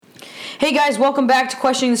Hey guys, welcome back to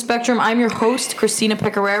Questioning the Spectrum. I'm your host, Christina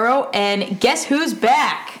Pecoraro, and guess who's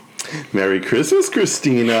back? Merry Christmas,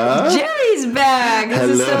 Christina. Jerry's back.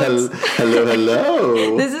 Hello.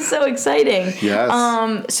 This is so exciting.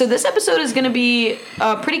 Yes. So this episode is going to be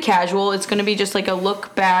pretty casual. It's going to be just like a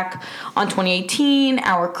look back on 2018,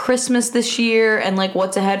 our Christmas this year, and like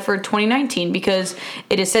what's ahead for 2019 because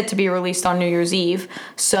it is set to be released on New Year's Eve.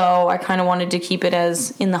 So I kind of wanted to keep it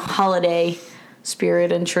as in the holiday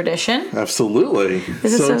spirit and tradition. Absolutely.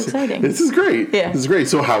 This is so exciting. This is great. Yeah. This is great.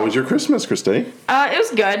 So how was your Christmas, Christy? It was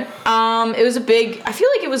good. It was I feel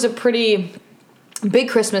like it was a pretty big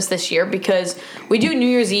Christmas this year because we do New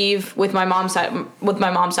Year's Eve with my mom's side of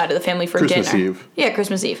the family for Christmas dinner. Eve. Yeah,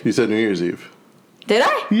 Christmas Eve. You said New Year's Eve. Did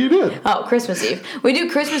I? You did. Oh, Christmas Eve. We do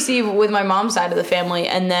Christmas Eve with my mom's side of the family,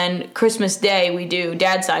 and then Christmas Day we do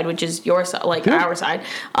dad's side, which is your side, our side.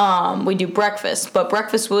 We do breakfast, but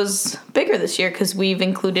breakfast was bigger this year because we've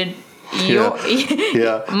included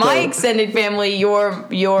my extended family, your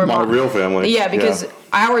my real family. Yeah, because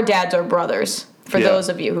our dads are brothers. For those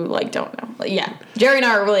of you who don't know, Jerry and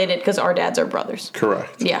I are related because our dads are brothers.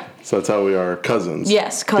 Correct. Yeah. So that's how we are cousins.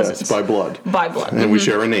 Yes, cousins. Yes, by blood. By blood. And we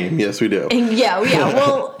share a name. Yes, we do. And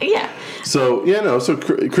well, yeah. So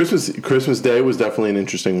Christmas Day was definitely an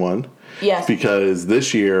interesting one. Yes. Because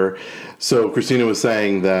this year, so Christina was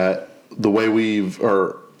saying that the way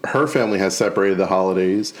her family has separated the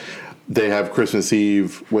holidays. They have Christmas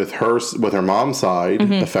Eve with her mom's side,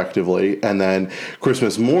 effectively, and then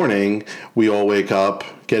Christmas morning we all wake up,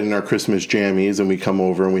 get in our Christmas jammies, and we come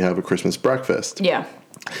over and we have a Christmas breakfast. Yeah.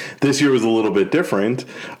 This year was a little bit different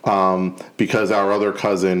because our other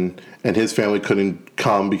cousin and his family couldn't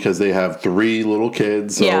come because they have 3 little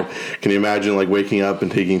kids. So can you imagine waking up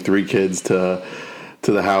and taking 3 kids to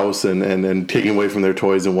the house and taking away from their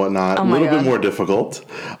toys and whatnot? Oh a little bit more difficult.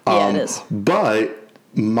 It is. But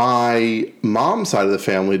my mom's side of the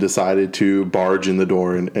family decided to barge in the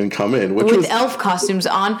door and come in, which with elf costumes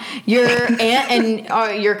on. Your aunt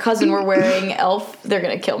and your cousin were wearing elf. They're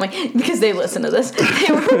gonna kill me because they listen to this.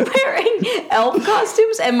 They were wearing elf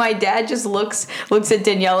costumes, and my dad just looks at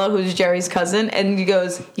Daniela, who's Jerry's cousin, and he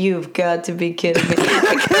goes, "You've got to be kidding me!"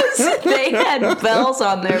 Because they had bells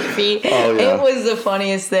on their feet. Oh, yeah. It was the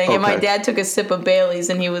funniest thing. Okay. And my dad took a sip of Bailey's,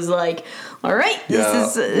 and he was like, "All right,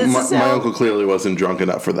 this is my uncle clearly wasn't drunk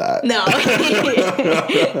enough for that." No,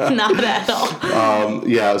 not at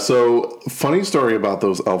all. So funny story about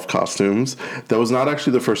those elf costumes. That was not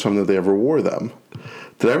actually the first time that they ever wore them.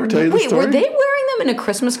 Did I ever tell you the story? Wait, were they wearing them in a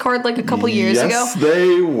Christmas card a couple years ago? Yes,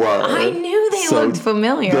 they were. I knew they looked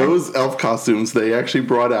familiar. Those elf costumes they actually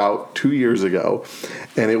brought out 2 years ago,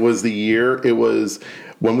 and it was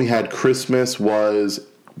when we had Christmas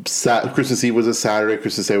Christmas Eve was a Saturday,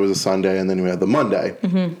 Christmas Day was a Sunday, and then we had the Monday.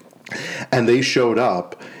 Mm-hmm. And they showed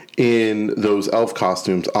up in those elf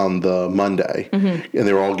costumes on the Monday. Mm-hmm. And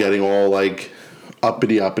they were all getting all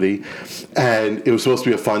uppity. And it was supposed to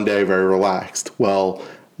be a fun day, very relaxed. Well,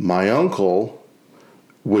 my uncle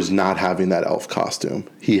was not having that elf costume.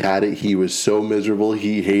 He had it. He was so miserable.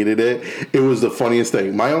 He hated it. It was the funniest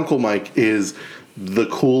thing. My Uncle Mike is the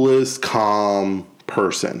coolest, calm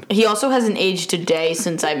person. He also hasn't aged a day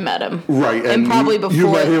since I met him. Right. And probably before you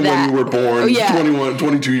met him that. when you were born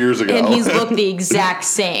 22 years ago. And he's looked the exact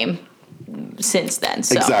same since then.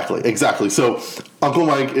 So. Exactly. So Uncle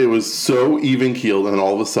Mike, it was so even keeled, and then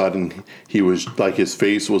all of a sudden he was his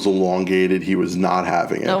face was elongated. He was not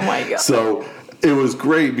having it. Oh my God. So it was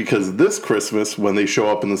great because this Christmas, when they show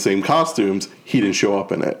up in the same costumes, he didn't show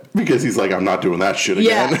up in it because he's like, I'm not doing that shit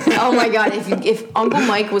again. Yeah. Oh my God. If Uncle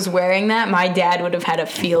Mike was wearing that, my dad would have had a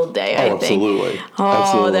field day, I think. Absolutely.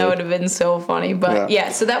 That would have been so funny. But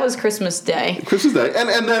so that was Christmas Day. Christmas Day. And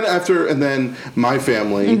then my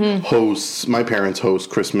family hosts, my parents host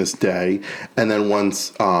Christmas Day. And then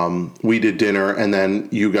once we did dinner, and then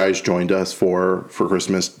you guys joined us for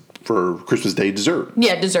Christmas Day dessert.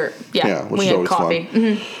 Yeah, dessert. Yeah, which we is had always coffee. fun.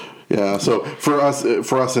 Mm-hmm. Yeah, so for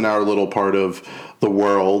us in our little part of the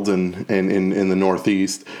world and in the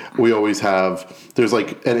Northeast, we always have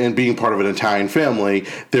and being part of an Italian family,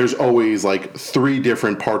 there's always 3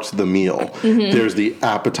 different parts of the meal. Mm-hmm. There's the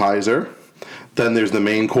appetizer, then there's the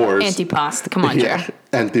main course. Antipasto. Come on, Jared.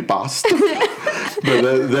 Antipasto.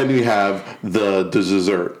 But then you have the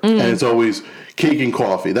dessert, and it's always cake and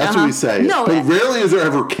coffee. That's what we say. No, but rarely is there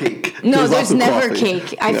ever cake. No, there's lots of never coffee.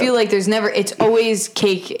 cake. I feel like there's never. It's always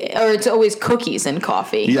cake, or it's always cookies and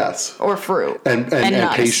coffee. Yes. Or fruit And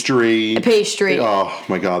nuts. pastry. Pastry. Oh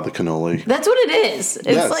my God, the cannoli. That's what it is. It's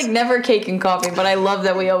Yes. like never cake and coffee, but I love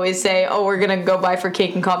that we always say, oh, we're going to go buy for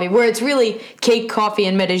cake and coffee, where it's really cake, coffee,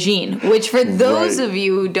 and Medellin, which for those Right. of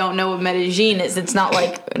you who don't know what Medellin is, it's not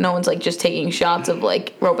like no one's like just taking shots of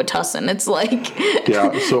like Robitussin. It's like...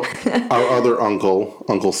 Yeah, so our other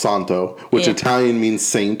Uncle Santo, which Yeah. Italian means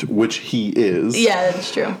saint, which he is. Yeah,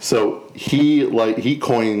 that's true. So he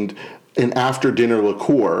coined an after dinner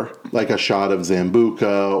liqueur, like a shot of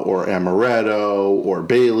Zambuca or Amaretto or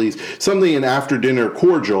Bailey's, something an after dinner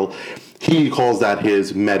cordial. He calls that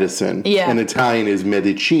his medicine. Yeah. In Italian is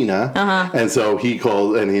medicina. And so he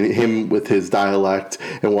calls, and him with his dialect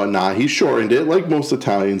and whatnot, he shortened it like most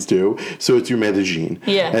Italians do. So it's your medicine.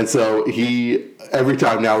 Yeah. And so every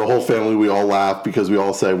time now, the whole family, we all laugh because we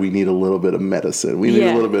all say we need a little bit of medicine. We need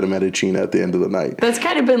a little bit of medicina at the end of the night. That's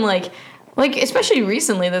kind of been like especially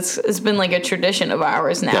recently, it's been like a tradition of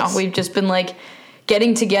ours now. Yes. We've just been like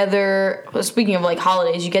getting together. Well, speaking of like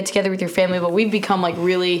holidays, you get together with your family, but we've become like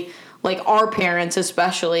really, like our parents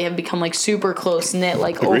especially have become like super close knit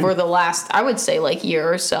like Agreed. over the last, I would say, like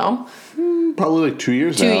year or so. Probably like 2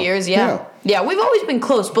 years now. 2 years, yeah. Yeah, we've always been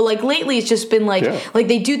close, but like lately it's just been like like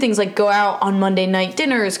they do things like go out on Monday night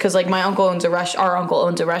dinners because like our uncle owns a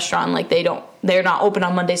restaurant. Like they're not open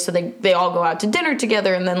on Mondays, so they all go out to dinner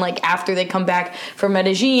together, and then like after they come back from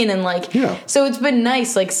Medellin and like so it's been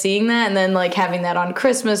nice like seeing that, and then like having that on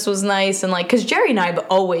Christmas was nice, and like because Jerry and I have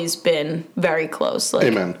always been very close. Like,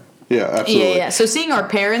 Amen. Yeah, absolutely. Yeah. So seeing our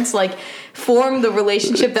parents like form the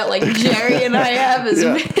relationship that like Jerry and I have is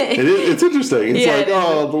It's interesting. It's like,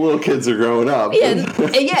 the little kids are growing up. and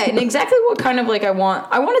exactly what kind of like I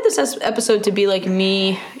wanted this episode to be like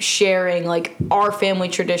me sharing like our family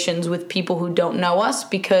traditions with people who don't know us,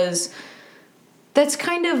 because that's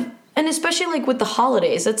kind of, and especially like with the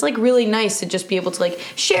holidays, it's like really nice to just be able to like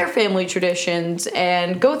share family traditions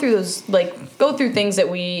and go through things that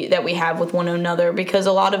we have with one another, because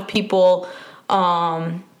a lot of people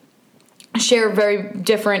share very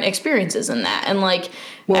different experiences in that, and like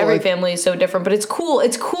every family is so different, but it's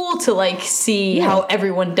cool to like see how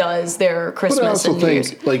everyone does their Christmas and New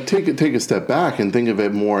Year's. Like take a step back and think of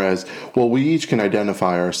it more as, well, we each can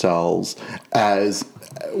identify ourselves as,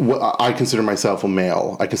 I consider myself a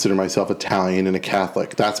male. I consider myself Italian and a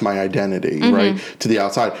Catholic. That's my identity, right? To the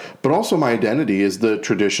outside. But also my identity is the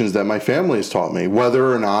traditions that my family has taught me.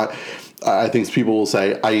 Whether or not, I think people will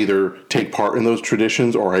say, I either take part in those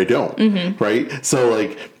traditions or I don't, right? So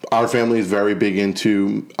like our family is very big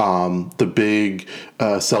into the big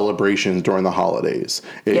celebrations during the holidays.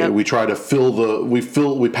 We try to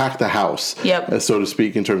we pack the house, so to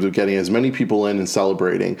speak, in terms of getting as many people in and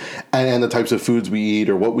celebrating, and the types of foods we eat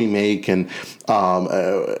or what we make and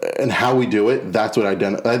how we do it. That's what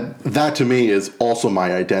that to me is also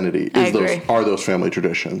my identity. Are those family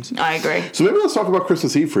traditions? I agree. So maybe let's talk about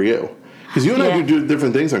Christmas Eve for you. Because you and I do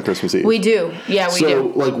different things on Christmas Eve. We do. Yeah, we do. So,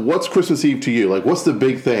 like, what's Christmas Eve to you? Like, what's the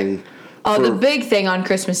big thing? The big thing on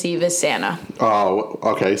Christmas Eve is Santa. Oh,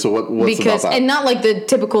 okay. So what's about that? And not like the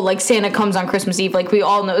typical, like, Santa comes on Christmas Eve. Like, we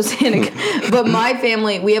all know Santa. But my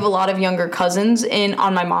family, we have a lot of younger cousins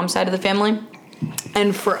on my mom's side of the family.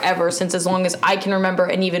 And forever, since as long as I can remember,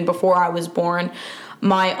 and even before I was born,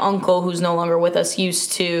 my uncle, who's no longer with us,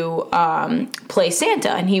 used to play Santa,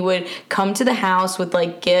 and he would come to the house with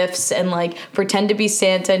like gifts and like pretend to be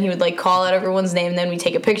Santa, and he would like call out everyone's name, and then we'd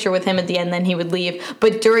take a picture with him at the end, then he would leave.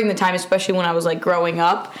 But during the time, especially when I was like growing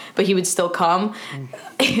up, but he would still come,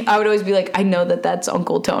 I would always be like, I know that's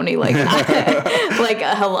Uncle Tony, like like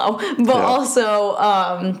hello. But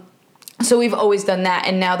also so we've always done that,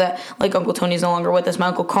 and now that like Uncle Tony's no longer with us, my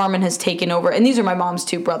Uncle Carmen has taken over, and these are my mom's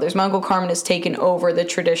two brothers. My Uncle Carmen has taken over the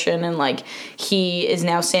tradition, and like he is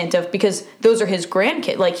now Santa, because those are his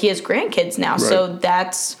grandkids. Like he has grandkids now, so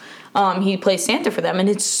that's he plays Santa for them, and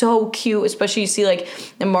it's so cute. Especially you see like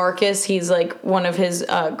Marcus, he's like one of his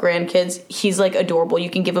grandkids. He's like adorable. You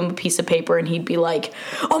can give him a piece of paper, and he'd be like,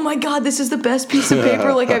 "Oh my God, this is the best piece of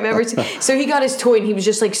paper like I've ever seen." So he got his toy, and he was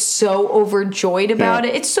just like so overjoyed about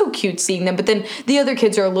it. It's so cute seeing them. But then the other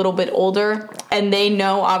kids are a little bit older, and they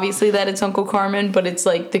know obviously that it's Uncle Carmen, but it's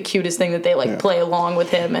like the cutest thing that they like play along with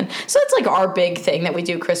him, and so it's like our big thing that we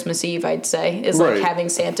do Christmas Eve. I'd say is like having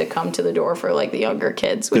Santa come to the door for like the younger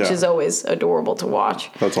kids, which is always adorable to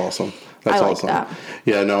watch. That's awesome. That's awesome. Like that.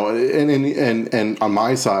 Yeah, no, and on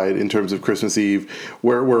my side, in terms of Christmas Eve,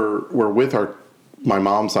 we're with my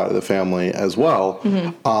mom's side of the family as well,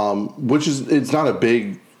 which is, it's not a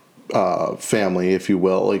big family, if you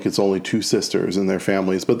will. Like, it's only 2 sisters and their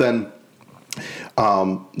families. But then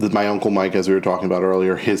my Uncle Mike, as we were talking about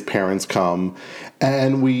earlier, his parents come,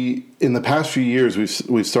 and we, in the past few years,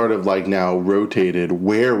 we've sort of like now rotated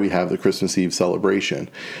where we have the Christmas Eve celebration.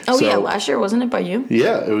 Oh, so, yeah, last year, wasn't it by you?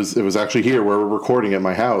 Yeah, it was actually here where we're recording at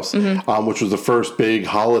my house, which was the first big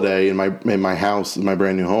holiday in my house, in my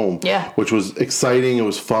brand new home. Yeah, which was exciting. It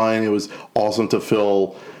was fun. It was awesome to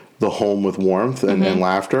fill the home with warmth and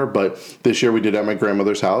laughter. But this year we did it at my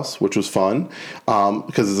grandmother's house, which was fun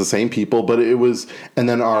because it's the same people. But it was, and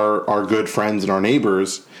then our good friends and our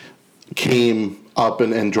neighbors came up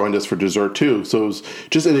and joined us for dessert too. So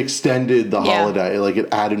it extended the holiday. Like, it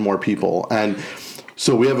added more people. And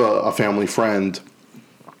so we have a family friend.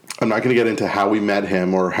 I'm not going to get into how we met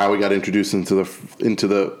him or how we got introduced into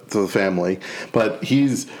the family, but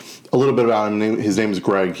he's a little bit about him. His name is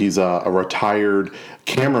Greg. He's a retired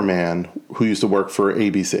cameraman who used to work for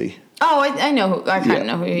ABC. Oh, I know. I kind of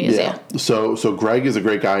know who he is. Yeah. So Greg is a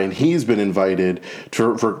great guy, and he's been invited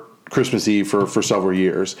for Christmas Eve for several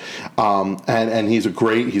years. And he's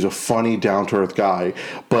a funny, down to earth guy.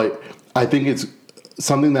 But I think it's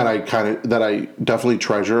something that I definitely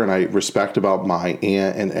treasure and I respect about my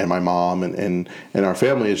aunt and my mom and our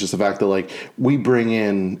family is just the fact that, like, we bring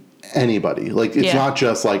in anybody. Like, it's not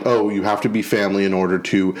just like, oh, you have to be family in order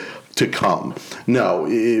to come. No,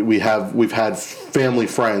 we've had family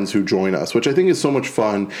friends who join us, which I think is so much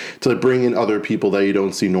fun to bring in other people that you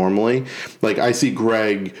don't see normally. Like, I see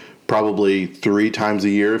Greg probably 3 times a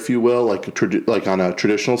year, if you will, like on a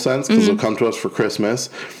traditional sense, because he'll come to us for Christmas,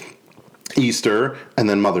 Easter, and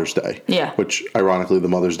then Mother's Day. Yeah. Which, ironically, the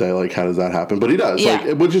Mother's Day, like, how does that happen? But he does. Yeah.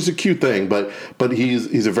 Like, which is a cute thing. But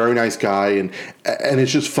he's a very nice guy, and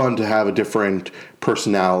it's just fun to have a different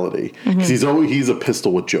personality. Because he's a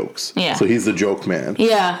pistol with jokes. Yeah. So he's the joke man.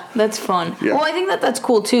 Yeah, that's fun. Yeah. Well, I think that's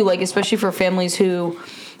cool too. Like, especially for families who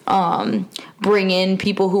bring in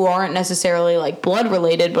people who aren't necessarily like blood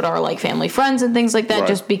related, but are like family friends and things like that. Right.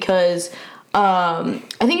 Just because. I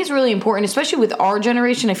think it's really important, especially with our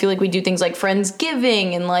generation. I feel like we do things like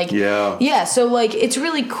Friendsgiving and like, so like, it's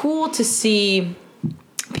really cool to see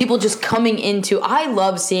people just coming into, I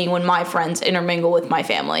love seeing when my friends intermingle with my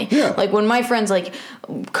family. Yeah. Like, when my friends like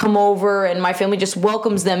come over and my family just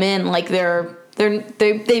welcomes them in, like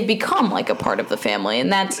they've become like a part of the family,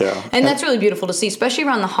 and that's really beautiful to see, especially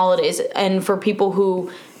around the holidays. And for people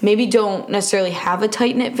who maybe don't necessarily have a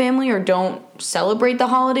tight-knit family or don't celebrate the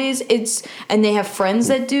holidays, and they have friends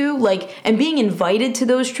that do, like, and being invited to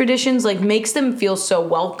those traditions, like, makes them feel so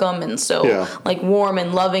welcome and so like warm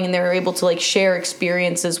and loving, and they're able to like share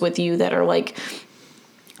experiences with you that are like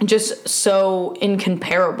just so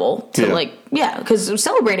incomparable to because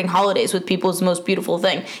celebrating holidays with people is the most beautiful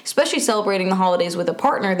thing, especially celebrating the holidays with a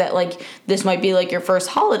partner that, like, this might be like your first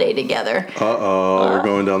holiday together. We're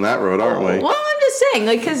going down that road, aren't we? Well, I'm just saying,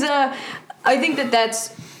 like, because I think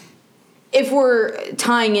that's, if we're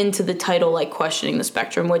tying into the title, like, questioning the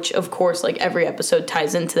spectrum, which of course, like, every episode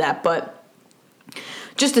ties into that, but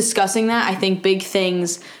just discussing that, I think big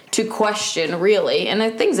things to question, really, and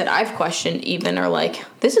the things that I've questioned even are like,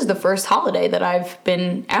 this is the first holiday that I've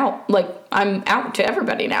been out. Like, I'm out to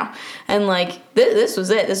everybody now. And like, this was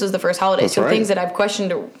it. This was the first holiday. That's so right. Things that I've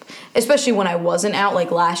questioned, especially when I wasn't out,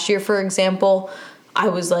 like last year, for example, I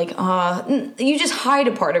was like, you just hide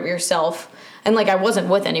a part of yourself. And like, I wasn't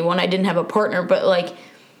with anyone. I didn't have a partner, but like,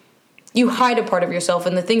 you hide a part of yourself,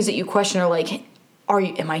 and the things that you question are like,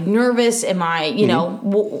 am I nervous? Am I, you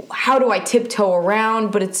know, how do I tiptoe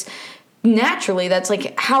around? But it's naturally, that's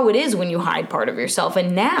like how it is when you hide part of yourself.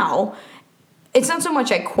 And now it's not so much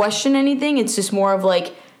I question anything. It's just more of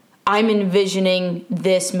like, I'm envisioning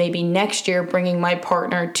this maybe next year, bringing my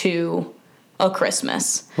partner to a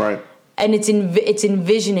Christmas. Right. And it's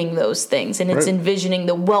envisioning those things, and it's envisioning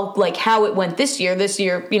like how it went this year. This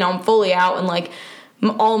year, you know, I'm fully out, and like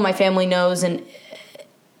all of my family knows, and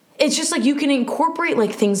it's just like you can incorporate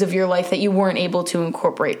like things of your life that you weren't able to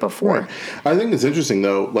incorporate before. Right. I think it's interesting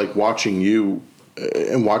though, like watching you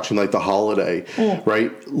and watching like the holiday,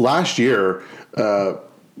 right? Last year,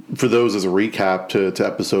 for those as a recap to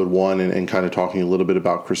episode 1 and kind of talking a little bit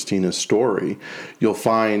about Christina's story, you'll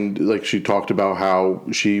find like she talked about how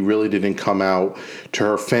she really didn't come out to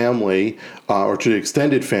her family or to the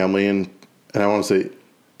extended family, and I want to say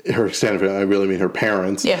her extended family, I really mean her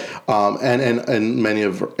parents, and many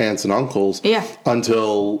of her aunts and uncles,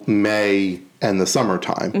 until May and the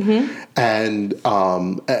summertime. And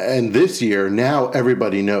this year, now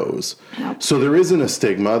everybody knows. So there isn't a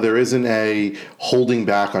stigma. There isn't a holding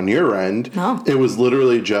back on your end. No. It was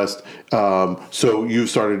literally just, so you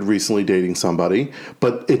started recently dating somebody,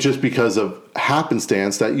 but it's just because of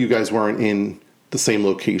happenstance that you guys weren't in the same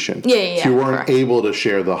location. So you weren't able to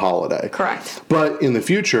share the holiday. Correct. But in the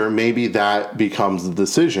future, maybe that becomes the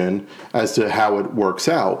decision as to how it works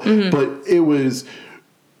out. But it was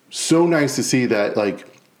so nice to see that, like,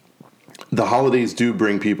 the holidays do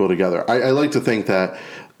bring people together. I like to think that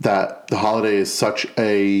the holiday is such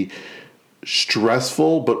a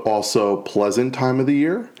stressful but also pleasant time of the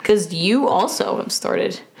year. Because you also have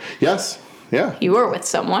started. Yes. Yeah. You were with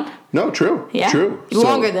someone. No, true. Yeah. True.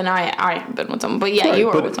 Longer than I have been with someone. But yeah, you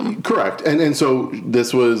were with someone. Correct. And so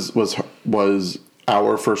this was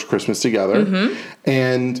our first Christmas together.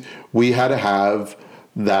 And we had to have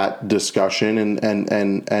that discussion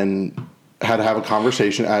and had to have a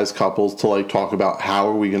conversation as couples to, like, talk about how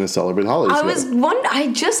are we going to celebrate holidays together.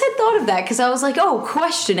 I just had thought of that because I was like,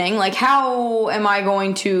 questioning, like, how am I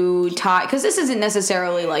going to tie, because this isn't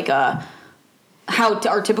necessarily like how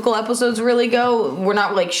our typical episodes really go. We're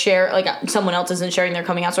not like someone else isn't sharing their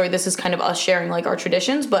coming out story. This is kind of us sharing like our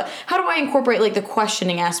traditions, but how do I incorporate like the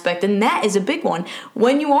questioning aspect? And that is a big one.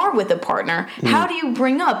 When you are with a partner, how do you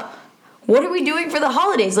bring up, what are we doing for the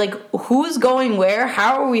holidays? Like, who's going where?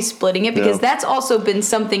 How are we splitting it? Because that's also been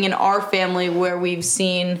something in our family where we've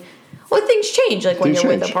seen, things change, like when you're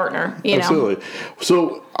with a partner, you know? Absolutely.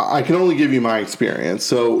 So I can only give you my experience.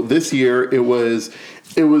 So this year it was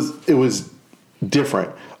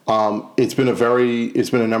different. It's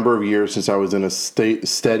been a number of years since I was in a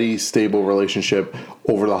steady, stable relationship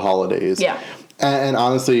over the holidays. Yeah. And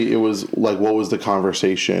honestly, it was like, what was the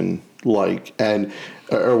conversation like?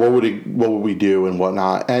 Or what would we do and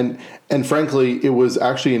whatnot? And frankly, it was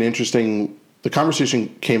actually the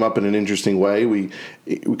conversation came up in an interesting way. We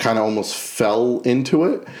kind of almost fell into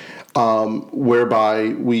it, whereby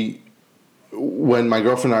when my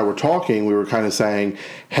girlfriend and I were talking, we were kind of saying,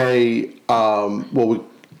 hey, what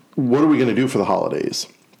are we going to do for the holidays?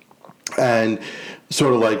 And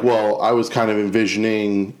sort of like, I was kind of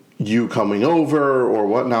envisioning you coming over or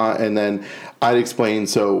whatnot. And then I'd explain,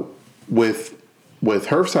 so with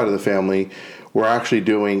her side of the family, we're actually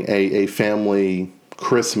doing a family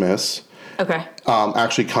Christmas. Okay.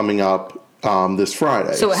 Actually coming up this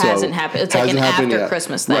Friday. So it hasn't happened. It's like an after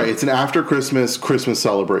Christmas thing. Right. It's an after Christmas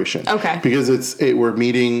celebration. Okay. Because we're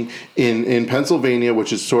meeting in Pennsylvania,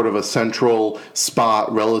 which is sort of a central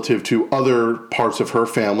spot relative to other parts of her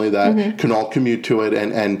family that can all commute to it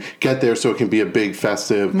and get there, so it can be a big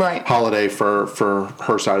festive holiday for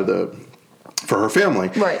her side for her family.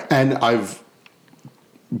 Right. And I've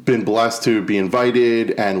been blessed to be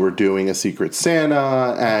invited, and we're doing a Secret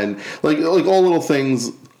Santa and like all little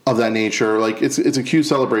things of that nature. Like it's a cute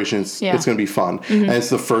celebration. It's going to be fun. And it's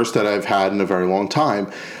the first that I've had in a very long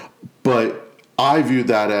time. But I viewed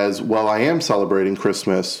that as, I am celebrating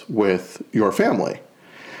Christmas with your family.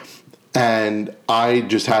 And I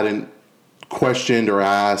just hadn't questioned or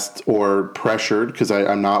asked or pressured, because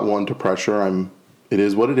I'm not one to pressure. It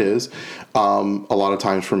is what it is, a lot of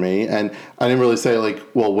times for me. And I didn't really say, like,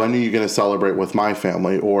 when are you going to celebrate with my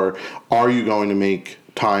family? Or are you going to make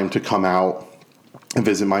time to come out and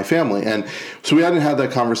visit my family? And so we hadn't had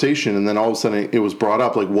that conversation. And then all of a sudden it was brought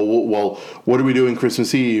up, like, what are we doing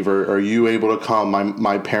Christmas Eve? Or are you able to come?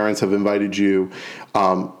 My parents have invited you.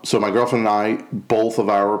 So my girlfriend and I, both of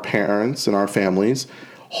our parents and our families,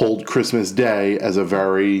 hold Christmas Day as a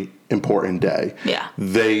very important day. Yeah.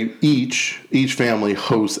 They each family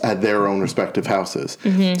hosts at their own respective houses.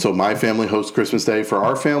 So my family hosts Christmas Day for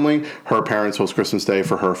our family. Her parents host Christmas Day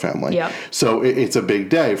for her family. Yep. So it's a big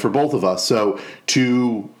day for both of us.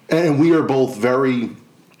 And we are both very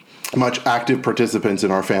much active participants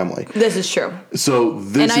in our family. This is true.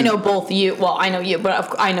 I know both you. Well, I know you,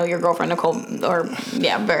 but I know your girlfriend Nicole,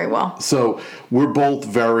 very well. So we're both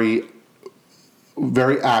very,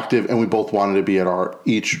 very active, and we both wanted to be at our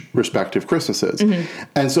each respective Christmases.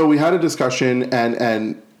 And so we had a discussion,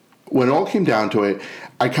 and when it all came down to it,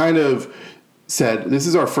 I kind of said, this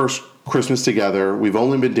is our first Christmas together. We've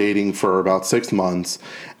only been dating for about 6 months.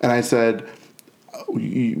 And I said,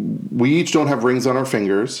 we each don't have rings on our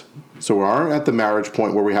fingers, so we aren't at the marriage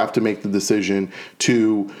point where we have to make the decision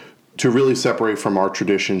to really separate from our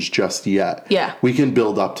traditions just yet. Yeah. We can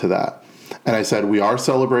build up to that. And I said, we are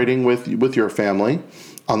celebrating with your family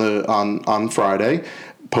on Friday,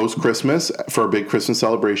 post-Christmas for a big Christmas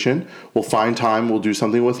celebration. We'll find time. We'll do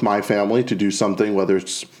something with my family to do something, whether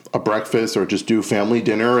it's a breakfast or just do family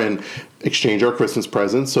dinner and exchange our Christmas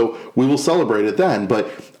presents. So we will celebrate it then. But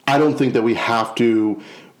I don't think that we have to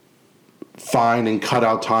find and cut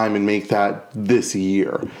out time and make that this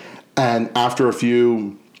year. And after a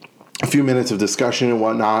few minutes of discussion and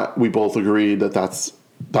whatnot, we both agreed that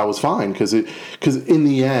that was fine because in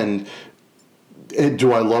the end,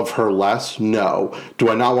 do I love her less? No. Do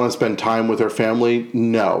I not want to spend time with her family?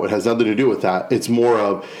 No. It has nothing to do with that. It's more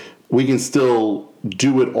of we can still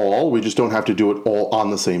do it all. We just don't have to do it all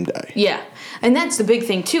on the same day. Yeah. And that's the big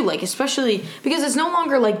thing too, like especially because it's no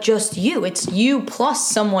longer like just you. It's you plus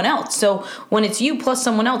someone else. So when it's you plus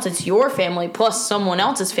someone else, it's your family plus someone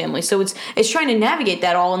else's family. So it's trying to navigate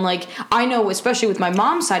that all. And like I know, especially with my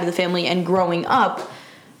mom's side of the family and growing up,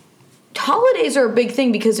 holidays are a big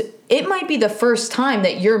thing because it might be the first time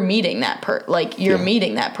that you're meeting that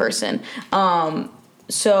meeting that person.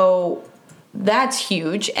 So that's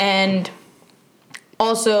huge. And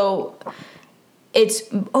also it's,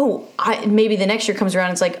 maybe the next year comes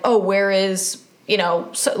around, it's like, where is,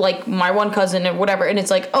 like my one cousin or whatever. And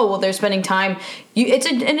it's like, they're spending time. It's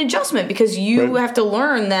an adjustment because you have to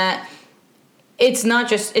learn that it's not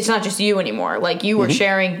just you anymore. Like you're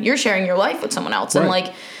sharing your life with someone else. Right. And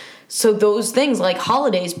like, so those things like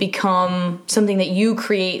holidays become something that you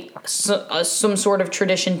create some sort of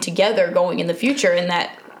tradition together going in the future, and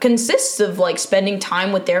that consists of like spending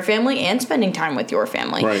time with their family and spending time with your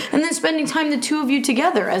family, right. And then spending time the two of you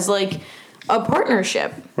together as like a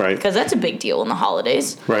partnership, right? Because that's a big deal in the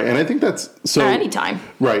holidays, right? And I think that's so or anytime,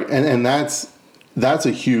 right? And that's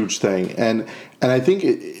a huge thing, and I think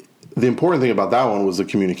the important thing about that one was the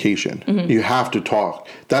communication. Mm-hmm. You have to talk.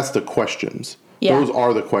 That's the questions. Yeah. Those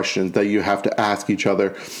are the questions that you have to ask each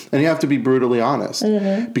other, and you have to be brutally honest.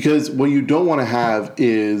 Mm-hmm. Because what you don't want to have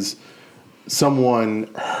is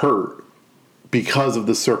someone hurt because of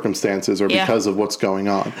the circumstances or because of what's going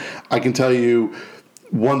on. I can tell you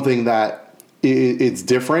one thing that it's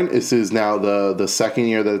different. This is now the second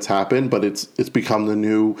year that it's happened, but it's become the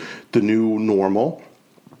new normal.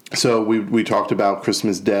 So we talked about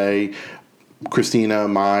Christmas Day. Christina,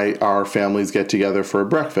 our families get together for a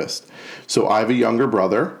breakfast. So I have a younger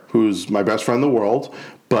brother who's my best friend in the world,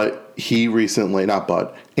 but he recently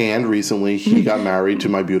he got married to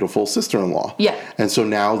my beautiful sister-in-law. Yeah. And so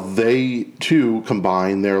now they too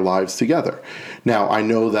combine their lives together. Now I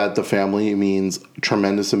know that the family means a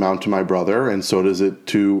tremendous amount to my brother, and so does it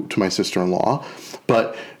to my sister-in-law.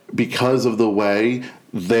 But because of the way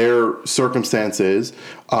their circumstances,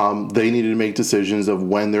 they needed to make decisions of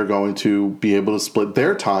when they're going to be able to split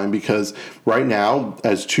their time, because right now,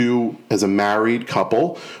 as a married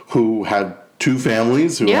couple who had two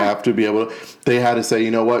families who have to be able to, they had to say,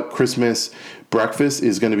 you know what, Christmas breakfast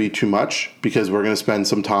is going to be too much because we're going to spend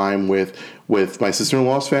some time with my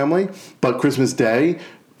sister-in-law's family, but Christmas Day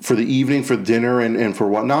for the evening, for dinner and for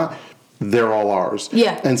whatnot, they're all ours.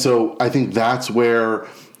 Yeah. And so I think that's where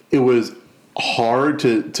it was hard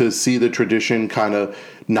to see the tradition kind of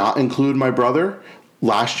not include my brother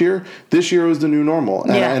last year. This year was the new normal.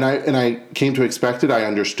 And I came to expect it. I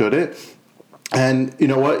understood it. And you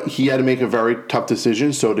know what? He had to make a very tough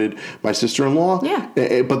decision. So did my sister-in-law.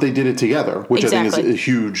 Yeah. But they did it together, which I think is a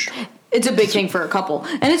huge... It's a big thing for a couple.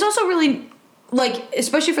 And it's also really... like,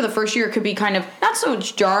 especially for the first year, it could be kind of not so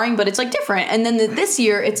much jarring, but it's like different. And then this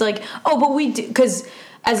year, it's like, but we do, because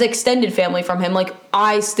as extended family from him, like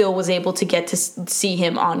I still was able to get to see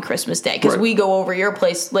him on Christmas Day because we go over your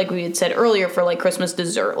place, like we had said earlier, for like Christmas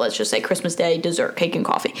dessert. Let's just say Christmas Day dessert, cake and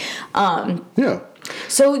coffee.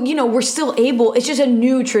 So, we're still able. It's just a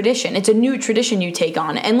new tradition. It's a new tradition you take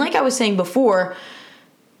on. And like I was saying before,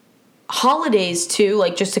 holidays too,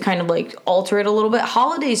 like just to kind of like alter it a little bit,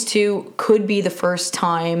 holidays too could be the first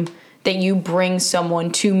time that you bring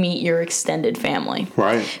someone to meet your extended family.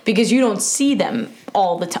 Right. Because you don't see them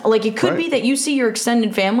all the time. Like it could be that you see your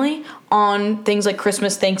extended family on things like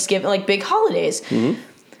Christmas, Thanksgiving, like big holidays. Mm-hmm.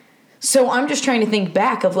 So I'm just trying to think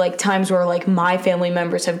back of like times where like my family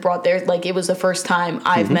members have brought their, like it was the first time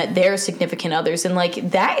I've met their significant others. And like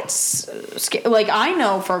that's like, I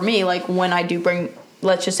know for me, like when I do bring,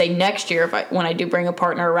 let's just say next year, when I do bring a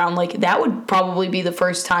partner around, like that would probably be the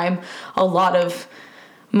first time a lot of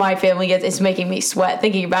my family it's making me sweat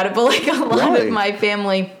thinking about it, but like a lot of my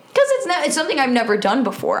family, because it's something I've never done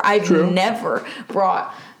before. I've never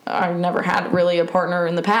had really a partner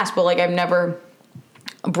in the past, but like I've never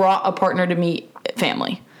brought a partner to meet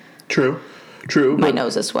family. True. My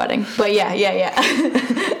nose is sweating, but yeah.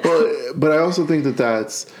 Well, but I also think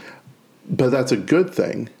that's a good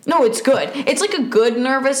thing. No, it's good. It's like a good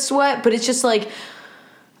nervous sweat, but it's just like,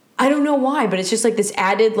 I don't know why, but it's just like this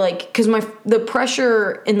added, like, because the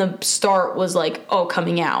pressure in the start was like, oh,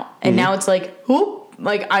 coming out. And now it's like, whoop,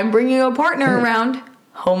 like I'm bringing a partner around.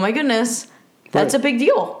 Oh my goodness. That's a big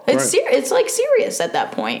deal. It's it's like serious at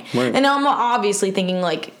that point. Right. And I'm obviously thinking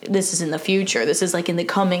like this is in the future. This is like in the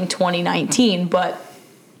coming 2019, but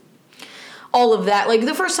all of that, like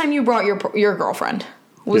the first time you brought your girlfriend,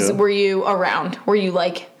 were you around? Were you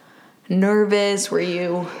like nervous? Were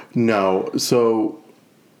you? No. So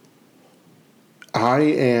I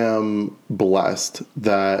am blessed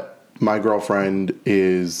that my girlfriend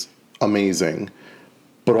is amazing,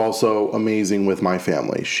 but also amazing with my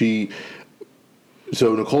family.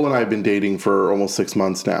 So Nicole and I have been dating for almost 6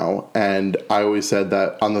 months now, and I always said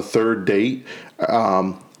that on the third date,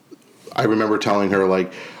 I remember telling her,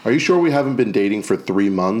 like, are you sure we haven't been dating for 3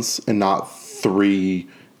 months and not 3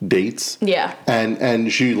 dates? Yeah.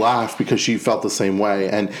 And she laughed because she felt the same way.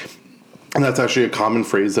 And that's actually a common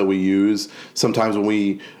phrase that we use sometimes when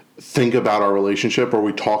we think about our relationship or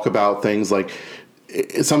we talk about things. Like,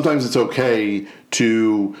 sometimes it's okay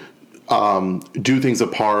to do things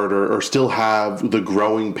apart or still have the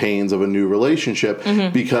growing pains of a new relationship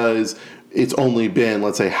because it's only been,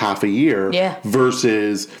 let's say, half a year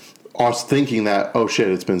versus us thinking that, oh shit,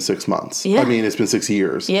 it's been 6 months. Yeah. I mean, it's been 6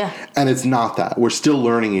 years. Yeah. And it's not that. We're still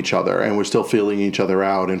learning each other and we're still feeling each other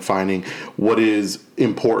out and finding what is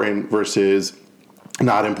important versus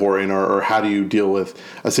not important or how do you deal with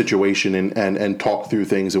a situation and talk through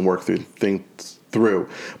things and work through things through.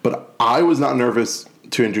 But I was not nervous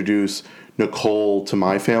to introduce Nicole to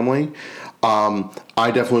my family. I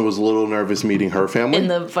definitely was a little nervous meeting her family. In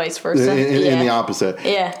the vice versa. In the opposite.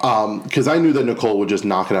 Yeah. Because I knew that Nicole would just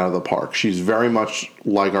knock it out of the park. She's very much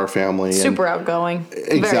like our family. Super outgoing.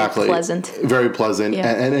 Exactly. Very pleasant. Very pleasant. Yeah.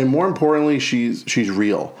 And more importantly, she's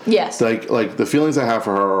real. Yes. Like the feelings I have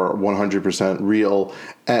for her are 100% real.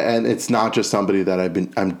 And it's not just somebody that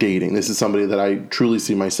I'm dating. This is somebody that I truly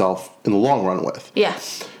see myself in the long run with. Yeah.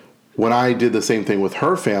 When I did the same thing with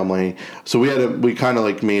her family, so we had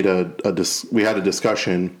a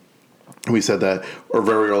discussion. We said that, or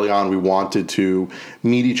very early on, we wanted to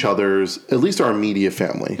meet each other's, at least our immediate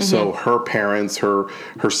family. So her parents, her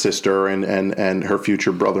sister, and her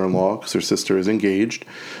future brother-in-law, because her sister is engaged,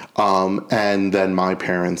 and then my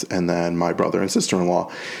parents, and then my brother and sister-in-law.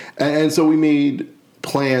 And so we made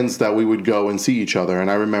plans that we would go and see each other. And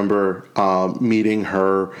I remember meeting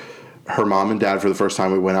her mom and dad for the first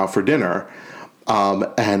time. We went out for dinner,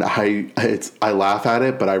 and I laugh at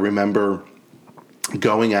it, but I remember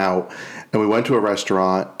going out and we went to a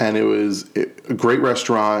restaurant, and it was a great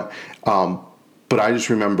restaurant, but I just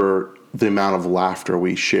remember the amount of laughter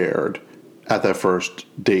we shared at that first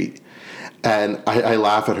date. And I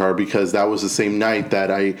laugh at her because that was the same night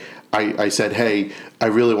that I said, hey, I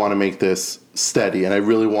really want to make this steady, and I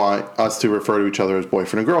really want us to refer to each other as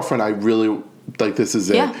boyfriend and girlfriend. I really, like, this is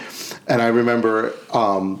it. Yeah. And I remember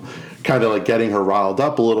kind of like getting her riled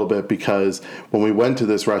up a little bit because when we went to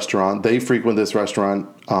this restaurant, they frequent this restaurant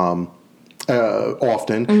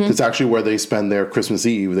often. It's actually where they spend their Christmas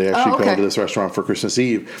Eve. They actually go to this restaurant for Christmas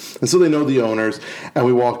Eve. And so they know the owners. And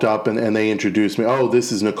we walked up and they introduced me. Oh,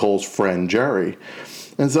 this is Nicole's friend, Jerry.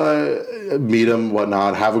 And so I meet him,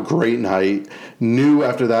 whatnot, have a great night. Knew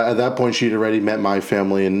after that, at that point, she'd already met my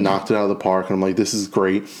family and knocked it out of the park. And I'm like, this is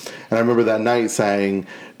great. And I remember that night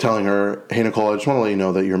telling her, hey, Nicole, I just want to let you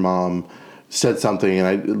know that your mom said something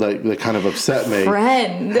and that kind of upset me.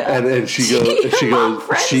 Friend. And she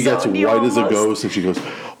gets white as a ghost and she goes,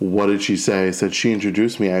 what did she say? I said, she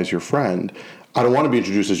introduced me as your friend. I don't want to be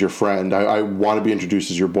introduced as your friend. I want to be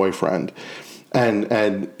introduced as your boyfriend.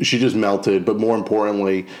 And she just melted. But more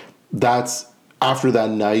importantly, that's after that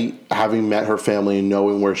night, having met her family and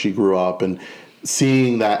knowing where she grew up and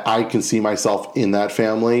seeing that I can see myself in that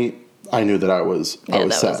family, I knew that I was set.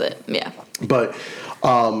 Was it. Yeah. But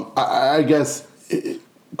I guess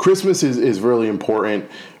Christmas is really important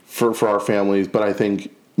for our families, but I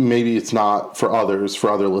think maybe it's not for other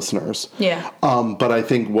listeners. Yeah. But I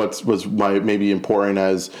think was maybe important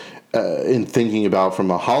as in thinking about from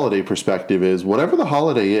a holiday perspective is whatever the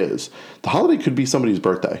holiday is, the holiday could be somebody's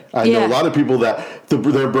birthday. I know a lot of people that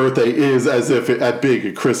their birthday is as if as big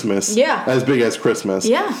as Christmas. Yeah. As big as Christmas.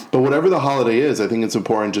 Yeah. But whatever the holiday is, I think it's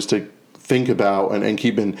important just to think about and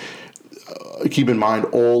keep in mind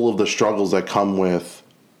all of the struggles that come with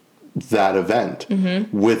that event,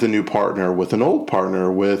 with a new partner, with an old partner,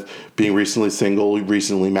 with being recently single,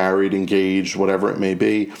 recently married, engaged, whatever it may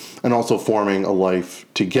be, and also forming a life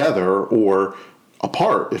together or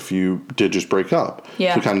apart if you did just break up.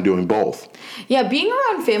 Yeah. So kind of doing both. Yeah, being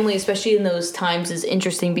around family, especially in those times, is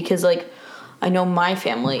interesting because, like, I know my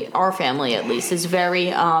family, our family at least, is very,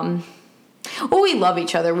 well, we love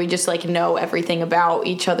each other. We just like know everything about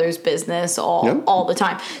each other's business all the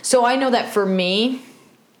time. So I know that for me,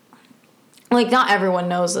 like not everyone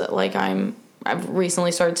knows that like I've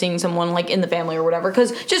recently started seeing someone like in the family or whatever,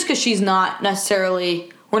 because she's not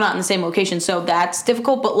necessarily, we're not in the same location, so that's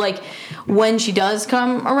difficult. But like when she does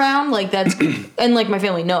come around, like that's and like my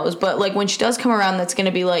family knows, but like when she does come around, that's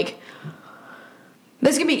gonna be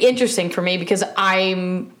interesting for me, because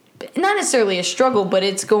I'm not necessarily a struggle, but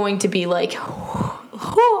it's going to be like,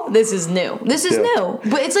 this is new. This is new.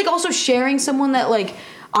 But it's like also sharing someone that like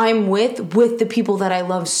I'm with the people that I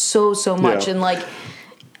love so much. And like,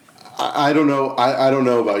 I don't know. I don't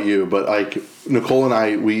know about you, but like Nicole and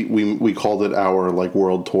I, we called it our like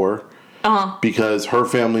world tour. Because her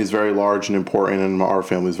family is very large and important, and our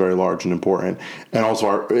family is very large and important, and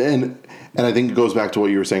also and I think it goes back to what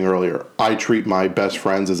you were saying earlier. I treat my best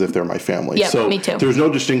friends as if they're my family. Yeah, so me too. There's no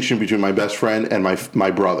distinction between my best friend and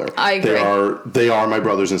my brother. I agree. They are my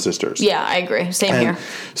brothers and sisters. Yeah, I agree. Same here.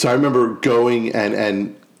 So I remember going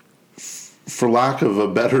and for lack of a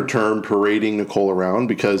better term, parading Nicole around,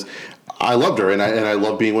 because I loved her and I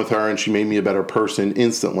loved being with her, and she made me a better person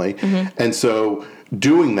instantly. And so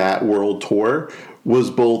doing that world tour was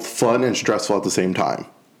both fun and stressful at the same time.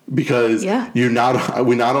 Because we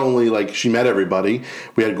not only like she met everybody,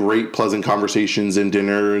 we had great pleasant conversations and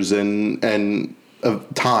dinners and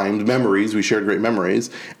timed memories. We shared great memories,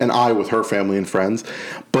 and I with her family and friends.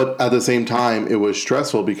 But at the same time, it was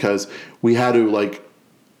stressful because we had to like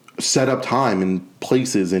set up time and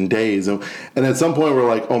places and days, and at some point we're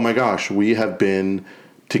like, oh my gosh, we have been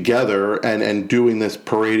together and doing this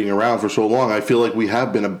parading around for so long. I feel like we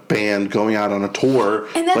have been a band going out on a tour,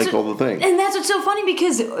 and that's all the thing. And that's what's so funny,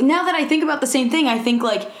 because now that I think about the same thing, I think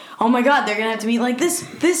like, oh my God, they're gonna have to meet like this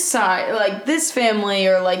side, like this family,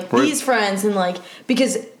 or like these friends, and like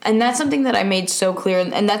and that's something that I made so clear,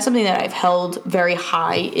 and that's something that I've held very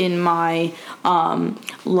high in my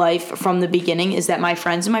life from the beginning, is that my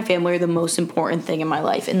friends and my family are the most important thing in my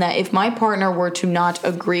life, and that if my partner were to not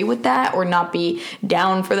agree with that or not be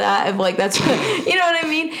down for that, if like that's you know what I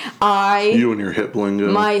mean, you and your hip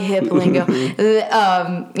lingo, my hip lingo,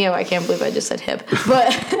 I can't believe I just said hip,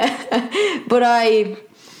 but but I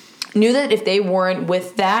knew that if they weren't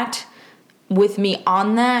with me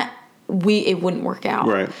on that, it wouldn't work out.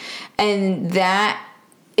 Right. And that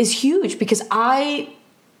is huge, because I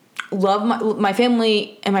love my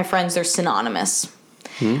family and my friends. They're synonymous.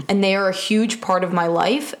 And they are a huge part of my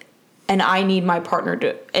life. And I need my partner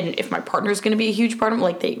and if my partner is going to be a huge part of,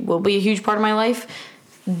 like they will be a huge part of my life,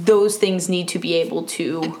 those things need to be able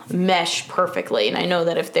to mesh perfectly. And I know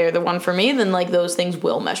that if they're the one for me, then like those things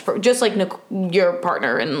will mesh just like your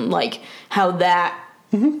partner, and like how that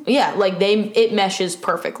it meshes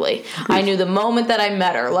perfectly. I knew the moment that I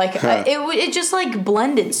met her, like it just like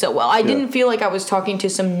blended so well. I didn't feel like I was talking to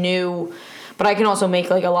some new, but I can also make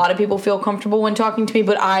like a lot of people feel comfortable when talking to me,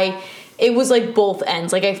 but it was like both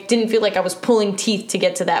ends. Like I didn't feel like I was pulling teeth to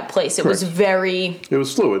get to that place. It was It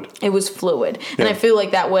was fluid. It was fluid. Yeah. And I feel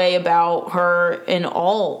like that way about her in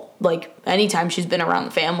all, like anytime she's been around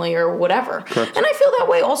the family or whatever. Correct. And I feel that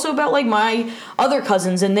way also about like my other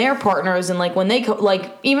cousins and their partners, and like when they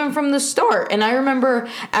like even from the start. And I remember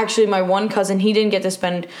actually my one cousin, they didn't get to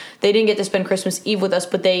spend Christmas Eve with us,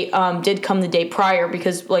 but they did come the day prior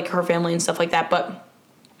because like her family and stuff like that. But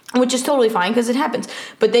which is totally fine because it happens.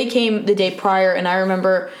 But they came the day prior, and I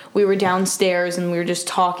remember we were downstairs and we were just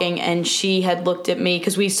talking, and she had looked at me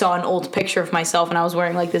because we saw an old picture of myself, and I was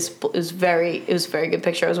wearing like this. It was a very good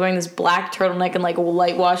picture. I was wearing this black turtleneck and like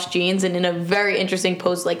light wash jeans, and in a very interesting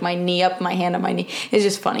pose, like my knee up, my hand on my knee. It's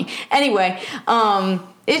just funny. Anyway,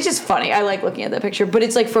 it's just funny. I like looking at that picture. But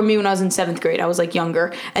it's like from me when I was in 7th grade. I was like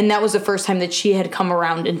younger. And that was the first time that she had come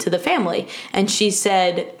around into the family. And she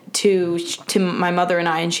said to my mother and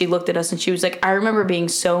I, and she looked at us and she was like, I remember being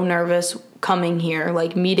so nervous coming here,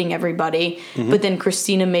 like meeting everybody. But then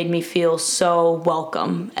Christina made me feel so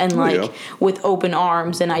welcome and like with open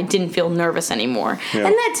arms, and I didn't feel nervous anymore. Yeah.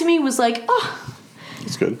 And that to me was like, oh,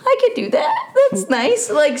 that's good. I could do that. That's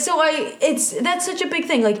nice. Like, so that's such a big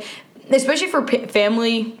thing. Like, especially for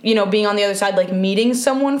family, you know, being on the other side, like meeting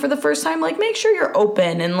someone for the first time, like make sure you're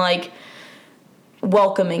open and like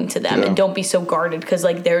welcoming to them, and don't be so guarded because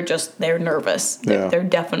like they're nervous. They're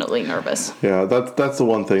definitely nervous. Yeah, that's the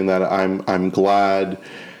one thing that I'm glad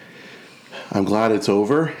it's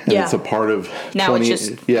over, and it's a part of now. It's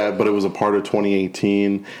just but it was a part of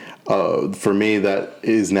 2018 for me that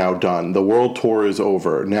is now done. The world tour is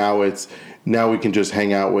over. Now we can just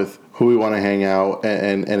hang out with who we want to hang out,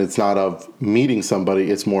 and it's not of meeting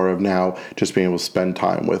somebody. It's more of now just being able to spend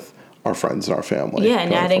time with our friends and our family. Yeah,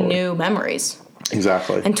 and adding forward. new memories.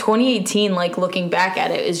 Exactly. And 2018, like looking back at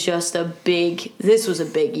it, is just this was a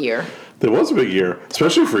big year. It was a big year,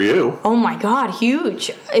 especially for you. Oh my God,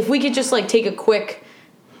 huge. If we could just like take a quick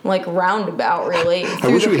like roundabout, really. I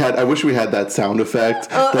wish we had that sound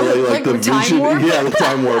effect. Like the time vision. warp? Yeah, the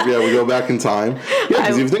time warp. Yeah, we go back in time. Yeah,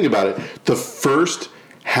 because if you think about it, the first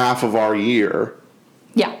half of our year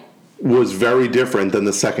was very different than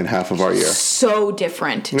the second half of our year. So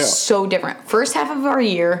different. Yeah. So different. First half of our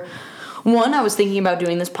year, one, I was thinking about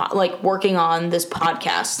doing this, working on this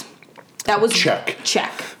podcast. That was check.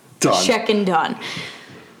 Done. Check and done.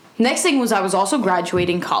 Next thing was I was also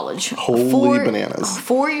graduating college. Holy bananas.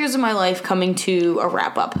 4 years of my life coming to a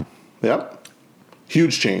wrap up. Yep.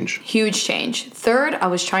 Huge change. Third, I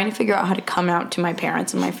was trying to figure out how to come out to my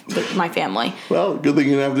parents and my family. Well, good thing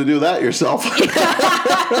you didn't have to do that yourself. The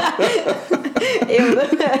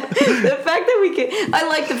fact that I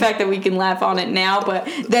like the fact that we can laugh on it now, but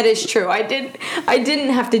that is true. I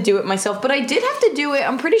didn't have to do it myself, but I did have to do it.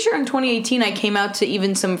 I'm pretty sure in 2018 I came out to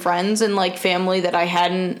even some friends and like family that I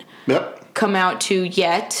hadn't come out to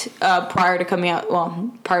yet, prior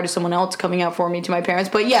to someone else coming out for me to my parents.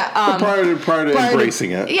 But yeah, prior to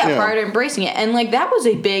embracing it. Yeah, prior to embracing it. And like that was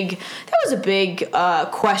a big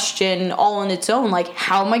question all on its own. Like,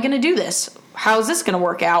 how am I going to do this? How is this going to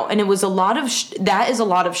work out? And it was a lot of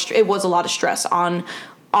stress on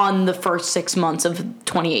the first 6 months of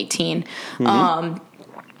 2018.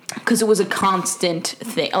 Because it was a constant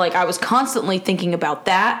thing. Like, I was constantly thinking about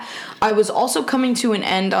that. I was also coming to an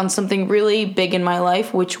end on something really big in my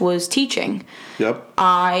life, which was teaching. Yep.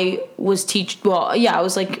 I was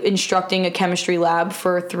like instructing a chemistry lab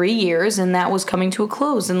for 3 years, and that was coming to a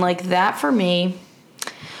close. And like that for me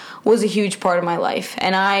was a huge part of my life.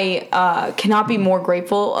 And I cannot be more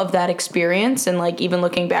grateful of that experience. And like even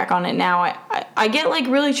looking back on it now, I get like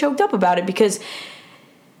really choked up about it, because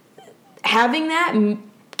having that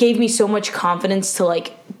gave me so much confidence to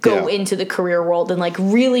like go into the career world and like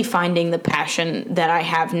really finding the passion that I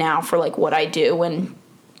have now for like what I do, and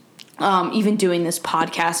even doing this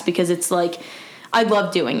podcast, because it's like I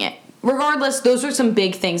love doing it. Regardless, those are some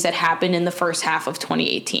big things that happened in the first half of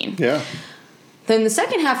 2018. Yeah. Then the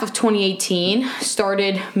second half of 2018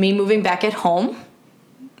 started me moving back at home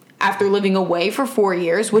after living away for 4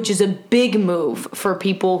 years, which is a big move for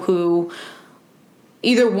people who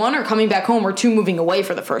either one are coming back home or two moving away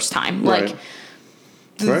for the first time. Right.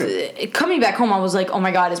 Coming back home, I was like, oh my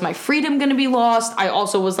God, is my freedom going to be lost? I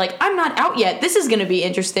also was like, I'm not out yet. This is going to be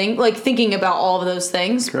interesting. Like thinking about all of those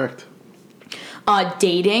things. Correct.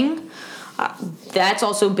 Dating. That's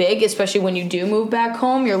also big, especially when you do move back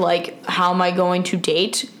home. You're like, how am I going to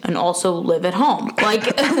date and also live at home?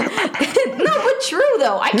 Like, no, but true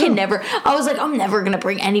though. I was like, I'm never going to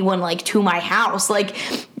bring anyone like to my house. Like,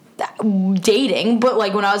 dating, but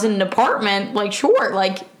like when I was in an apartment, like sure,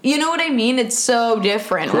 like you know what I mean? It's so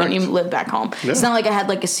different when you live back home. Yeah. It's not like I had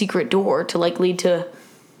like a secret door to like lead to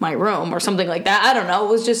my room or something like that. I don't know.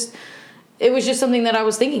 It was just something that I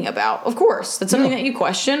was thinking about. Of course, that's something that you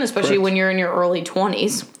question, especially when you're in your early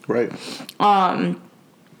 20s. Right. And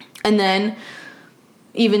then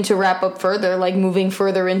even to wrap up further, like moving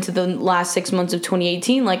further into the last 6 months of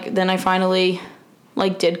 2018, like then I finally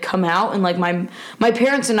like did come out, and like my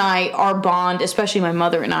parents and our bond, especially my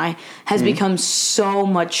mother and I, has become so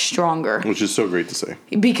much stronger. Which is so great to say.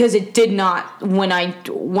 Because it did not when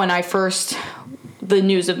it first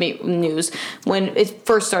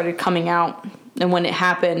started coming out and when it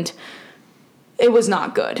happened, it was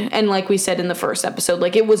not good. And like we said in the first episode,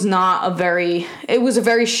 like it was a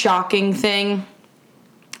very shocking thing.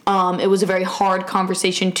 It was a very hard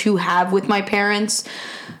conversation to have with my parents,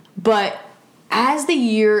 but as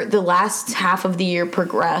the last half of the year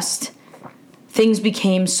progressed, things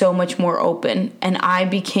became so much more open, and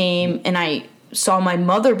I saw my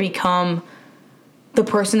mother become the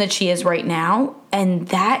person that she is right now, and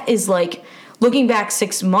that is like, looking back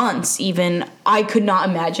 6 months even, I could not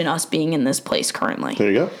imagine us being in this place currently. There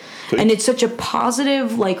you go. And it's such a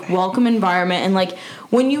positive, like, welcome environment. And, like,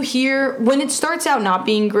 when it starts out not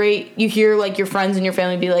being great, you hear, like, your friends and your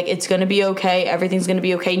family be like, it's going to be okay, everything's going to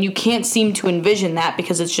be okay. And you can't seem to envision that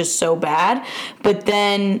because it's just so bad. But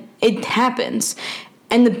then it happens.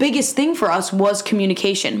 And the biggest thing for us was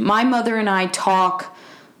communication. My mother and I talk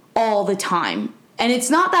all the time. And it's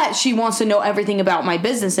not that she wants to know everything about my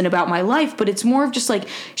business and about my life, but it's more of just, like,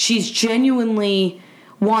 she's genuinely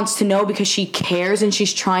wants to know because she cares and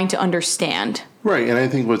she's trying to understand. Right, and I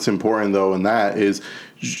think what's important, though, in that is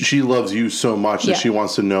she loves you so much that she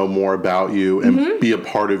wants to know more about you and be a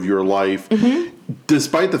part of your life,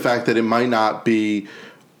 despite the fact that it might not be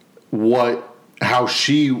how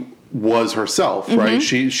she was herself, right?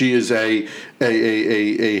 She is a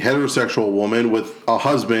heterosexual woman with a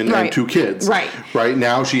husband and 2 kids. Right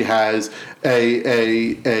now she has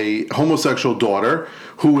a homosexual daughter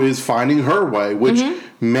who is finding her way, which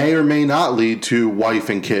may or may not lead to wife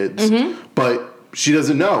and kids. But she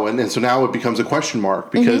doesn't know, and so now it becomes a question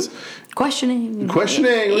mark because questioning.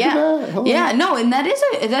 Yeah, no, and that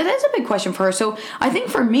is a big question for her. So I think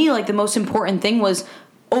for me, like, the most important thing was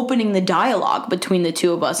opening the dialogue between the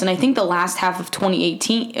two of us. And I think the last half of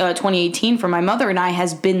 2018 for my mother and I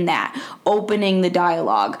has been that, opening the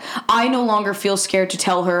dialogue. I no longer feel scared to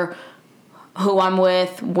tell her who I'm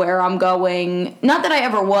with, where I'm going. Not that I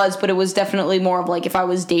ever was, but it was definitely more of like if I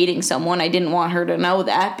was dating someone, I didn't want her to know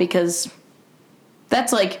that, because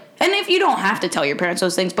that's like, and if you don't have to tell your parents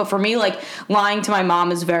those things, but for me, like, lying to my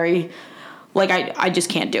mom is very, like, I just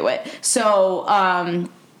can't do it. So,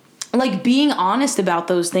 like, being honest about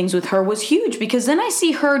those things with her was huge, because then I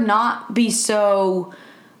see her not be so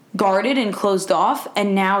guarded and closed off,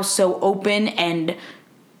 and now so open and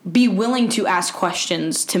be willing to ask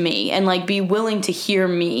questions to me, and, like, be willing to hear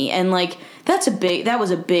me. And, like, that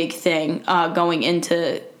was a big thing going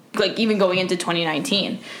into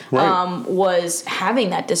 2019, was having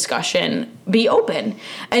that discussion, be open,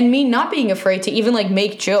 and me not being afraid to even, like,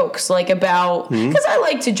 make jokes, like, about, because I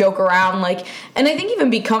like to joke around, like, and I think even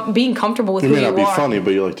being comfortable with who you are. It may not be funny,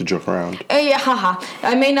 but you like to joke around. Yeah, haha.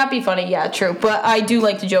 I may not be funny, yeah, true, but I do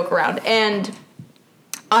like to joke around, and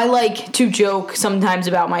I like to joke sometimes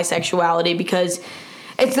about my sexuality, because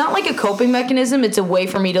it's not like a coping mechanism, it's a way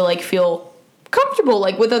for me to, like, feel comfortable,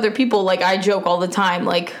 like, with other people. Like, I joke all the time,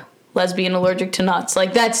 like, lesbian, allergic to nuts.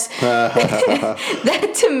 Like, that's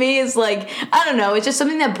that to me is, like, I don't know, it's just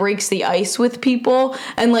something that breaks the ice with people.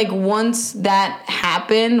 And, like, once that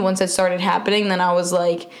started happening, then I was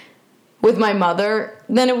like, with my mother,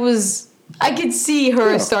 then it was, I could see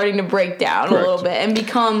her starting to break down a little bit and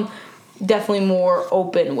become definitely more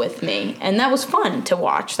open with me, and that was fun to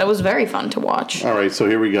watch. That was very fun to watch. All right, so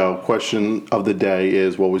here we go. Question of the day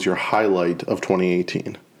is, what was your highlight of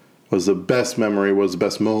 2018? Was the best memory, was the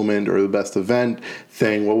best moment, or the best event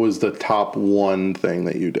thing? What was the top one thing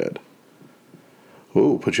that you did?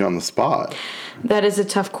 Ooh, put you on the spot. That is a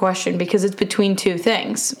tough question, because it's between 2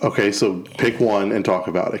 things. Okay, so pick one and talk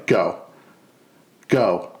about it. Go.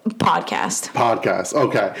 Podcast.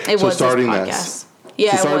 Okay. It was starting this.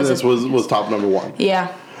 Yeah, so starting this was top number 1.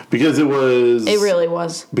 Yeah. Because it really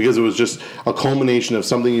was. Because it was just a culmination of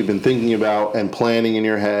something you've been thinking about and planning in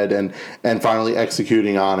your head, and finally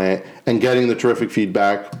executing on it and getting the terrific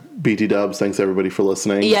feedback. BT Dubs, thanks everybody for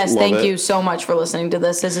listening. Yes, thank you so much for listening to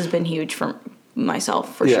this. This has been huge for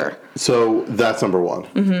myself, for sure. So that's number 1.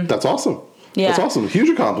 Mm-hmm. That's awesome. Yeah. That's awesome. Huge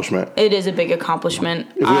accomplishment. It is a big accomplishment.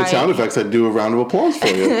 If we had sound effects, I'd do a round of applause for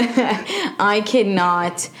you. I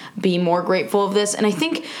cannot be more grateful of this. And I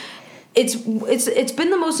think it's been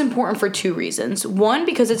the most important for 2 reasons. One,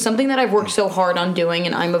 because it's something that I've worked so hard on doing,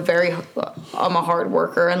 and I'm a hard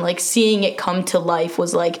worker, and, like, seeing it come to life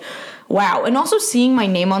was like, wow. And also seeing my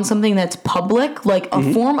name on something that's public, like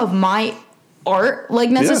a form of my art, like,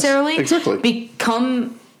 necessarily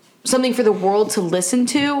become something for the world to listen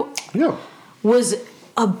to. Yeah. Was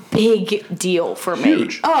a big deal for me.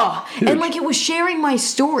 Huge. And, like, it was sharing my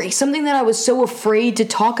story, something that I was so afraid to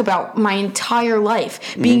talk about my entire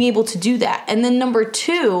life, being able to do that. And then number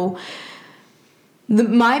 2,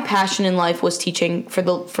 my passion in life was teaching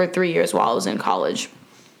for 3 years while I was in college.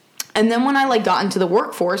 And then when I, like, got into the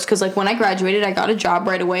workforce, because, like, when I graduated, I got a job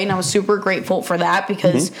right away, and I was super grateful for that,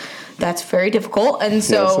 because that's very difficult. And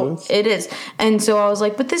so it is. And so I was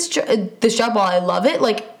like, but this job, while I love it,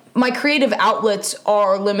 like, my creative outlets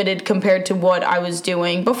are limited compared to what I was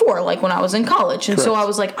doing before, like when I was in college. And so I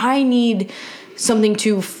was like, I need something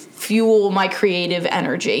to fuel my creative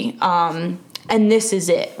energy. And this is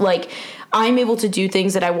it. Like, I'm able to do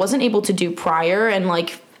things that I wasn't able to do prior, and,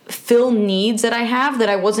 like, fill needs that I have that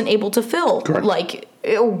I wasn't able to fill. Correct. Like,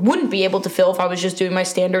 it wouldn't be able to fill if I was just doing my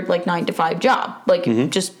standard, like, 9-to-5 job. Like,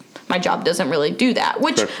 just my job doesn't really do that,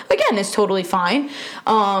 which, again, is totally fine.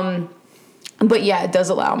 But yeah, it does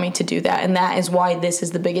allow me to do that, and that is why this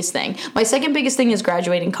is the biggest thing. My second biggest thing is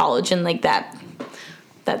graduating college, and, like,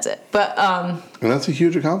 that's it. But and that's a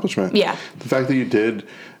huge accomplishment. Yeah. The fact that you did,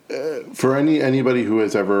 for anybody who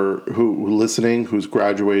has listening, who's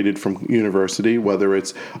graduated from university, whether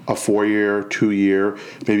it's a 4-year, 2-year,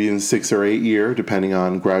 maybe even 6 or 8 year, depending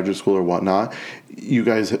on graduate school or whatnot, you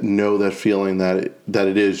guys know that feeling that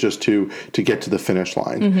it is just to get to the finish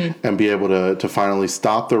line and be able to finally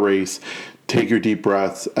stop the race, take your deep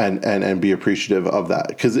breaths, and be appreciative of that,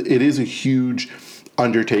 because it is a huge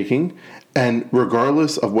undertaking, And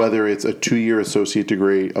regardless of whether it's a 2-year associate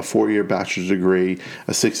degree, a 4-year bachelor's degree,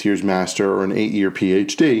 a 6 years master, or an 8-year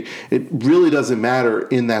PhD, it really doesn't matter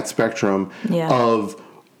in that spectrum of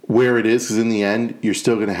where it is, because in the end, you're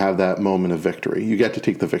still going to have that moment of victory. You get to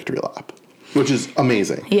take the victory lap, which is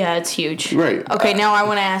amazing. Yeah, it's huge. Right. Okay, now I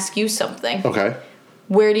want to ask you something. Okay.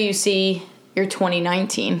 Where do you see your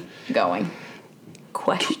 2019 going?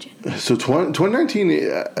 Question. So 2019,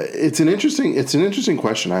 it's an interesting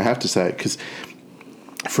question, I have to say, because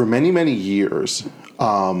for many, many years,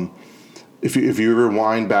 if you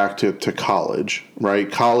rewind back to college,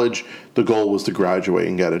 right? College, the goal was to graduate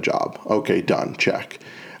and get a job. Okay, done, check.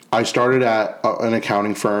 I started at an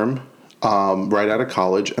accounting firm right out of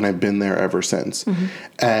college, and I've been there ever since. Mm-hmm.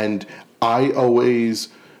 And I always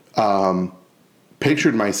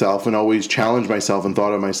pictured myself and always challenged myself and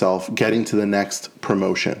thought of myself getting to the next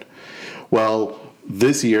promotion. Well,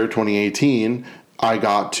 this year, 2018, I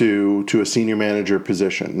got to a senior manager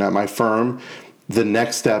position. Now, my firm, the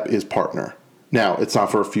next step is partner. Now, it's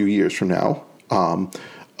not for a few years from now,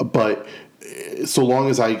 but so long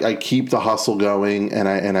as I keep the hustle going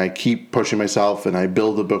and I keep pushing myself and I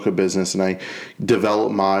build a book of business and I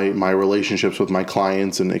develop my relationships with my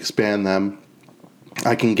clients and expand them,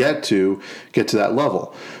 I can get to that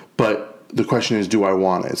level. But the question is, do I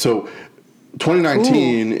want it? So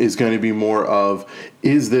 2019 is going to be more of,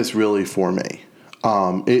 is this really for me?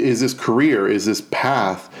 Is this career, is this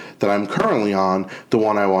path that I'm currently on the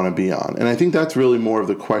one I want to be on? And I think that's really more of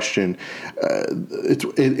the question.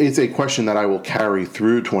 It's a question that I will carry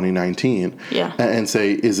through 2019 and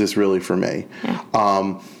say, is this really for me?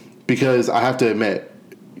 Yeah. Because I have to admit,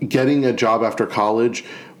 getting a job after college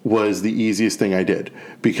was the easiest thing I did,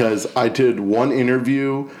 because I did one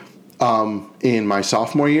interview in my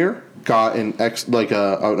sophomore year, got an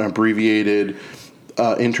abbreviated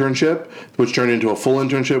internship, which turned into a full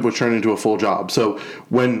internship, which turned into a full job. So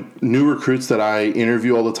when new recruits that I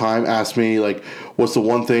interview all the time ask me, like, what's the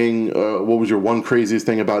one thing, what was your one craziest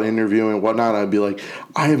thing about interviewing and whatnot, I'd be like,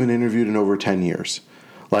 I haven't interviewed in over 10 years.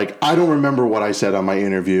 Like, I don't remember what I said on my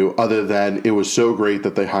interview other than it was so great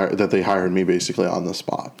that they hired me basically on the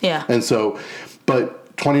spot. Yeah. And so,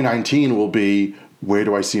 but 2019 will be, where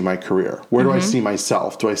do I see my career? Where do I see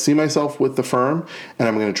myself? Do I see myself with the firm and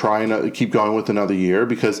I'm going to try and keep going with another year?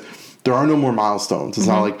 Because there are no more milestones. It's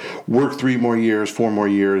not like work 3 more years, 4 more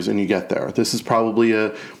years, and you get there. This is probably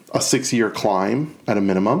a 6-year climb at a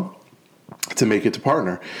minimum to make it to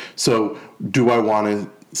partner. So do I want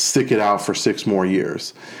to stick it out for 6 more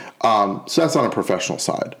years? So that's on a professional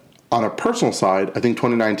side. On a personal side, I think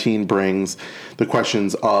 2019 brings the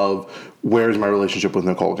questions of, where's my relationship with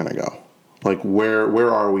Nicole going to go? Like,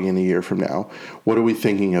 where are we in a year from now? What are we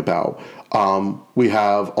thinking about? We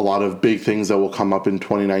have a lot of big things that will come up in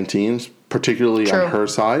 2019, particularly on her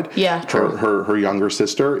side. Yeah, true. Her younger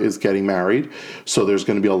sister is getting married, so there's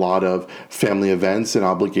going to be a lot of family events and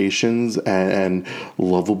obligations, and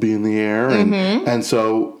love will be in the air. And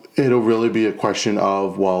so it'll really be a question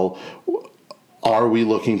of, well, are we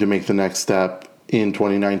looking to make the next step in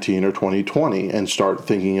 2019 or 2020 and start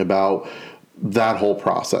thinking about that whole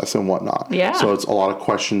process and whatnot. Yeah. So it's a lot of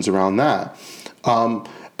questions around that.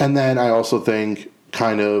 And then I also think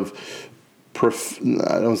kind of,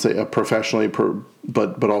 I don't say professionally,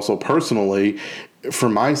 but also personally, for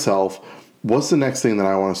myself, what's the next thing that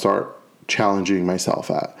I want to start challenging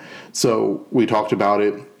myself at? So we talked about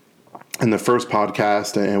it in the first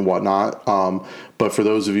podcast and whatnot. But for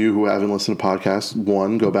those of you who haven't listened to podcast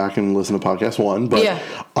 1, go back and listen to podcast 1. But,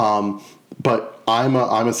 but I'm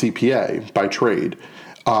a CPA by trade.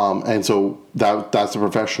 And so that's a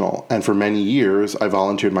professional. And for many years, I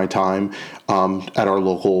volunteered my time at our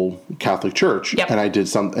local Catholic church. Yep. And I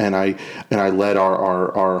did and I led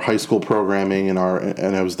our high school programming and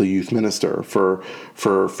I was the youth minister for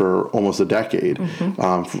almost a decade.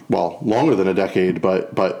 Well, longer than a decade,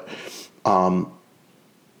 but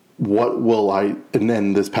what will and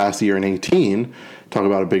then this past year in 2018, talk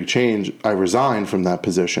about a big change, I resigned from that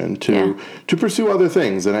position to pursue other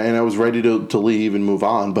things. And I was ready to leave and move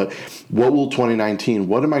on. But what will 2019,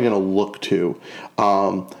 what am I going to look to?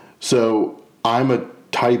 So I'm a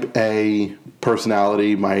type A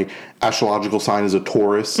personality. My astrological sign is a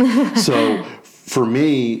Taurus. So for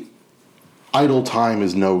me, idle time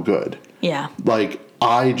is no good. Yeah. Like,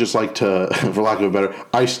 I just like to, for lack of a better,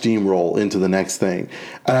 I steamroll into the next thing.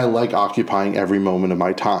 And I like occupying every moment of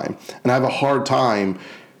my time. And I have a hard time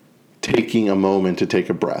taking a moment to take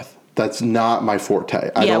a breath. That's not my forte.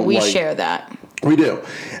 We share that. We do.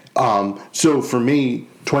 So for me,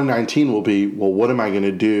 2019 will be, well, what am I going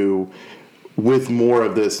to do with more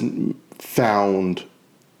of this found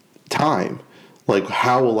time? Like,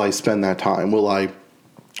 how will I spend that time? Will I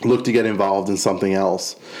look to get involved in something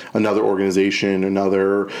else, another organization,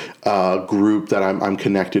 another group that I'm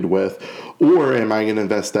connected with, or am I going to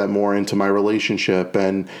invest that more into my relationship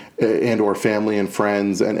and or family and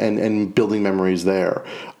friends and building memories there?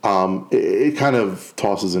 It kind of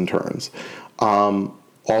tosses and turns.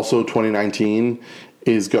 Also, 2019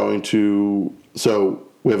 is going to, so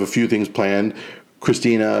we have a few things planned.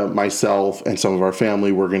 Christina, myself, and some of our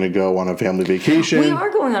family, we're going to go on a family vacation. We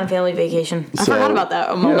are going on a family vacation. I forgot about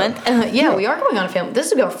that a moment. Yeah, we are going on a family.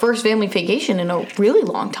 This is our first family vacation in a really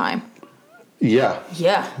long time. Yeah.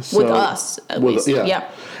 Yeah, with us, at least. Yeah.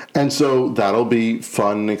 And so that'll be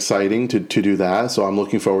fun and exciting to do that. So I'm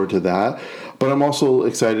looking forward to that. But I'm also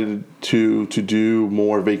excited to do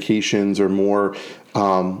more vacations or more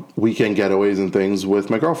weekend getaways and things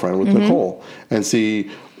with my girlfriend, with Nicole, and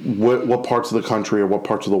see what parts of the country or what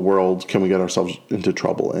parts of the world can we get ourselves into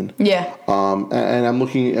trouble in. Yeah. And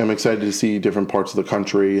I'm excited to see different parts of the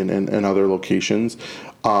country and other locations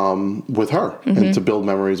with her and to build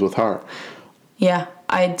memories with her. Yeah,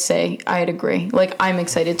 I'd agree. Like, I'm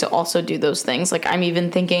excited to also do those things. Like, I'm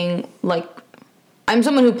even thinking, like, I'm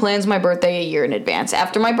someone who plans my birthday a year in advance.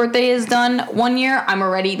 After my birthday is done 1 year, I'm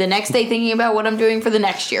already the next day thinking about what I'm doing for the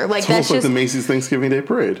next year. Like, it's almost like the Macy's Thanksgiving Day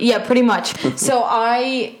Parade. Yeah, pretty much. So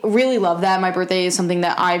I really love that. My birthday is something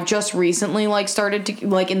that I've just recently, like, started to,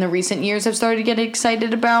 like, in the recent years, I've started to get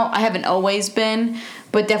excited about. I haven't always been,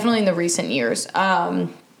 but definitely in the recent years.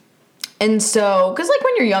 And so, because, like,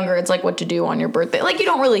 when you're younger, it's, like, what to do on your birthday. Like, you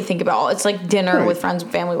don't really think about it. It's, like, dinner with friends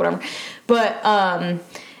and family, whatever. But,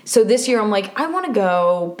 so this year I'm like, I want to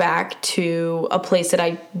go back to a place that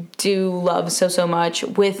I do love so much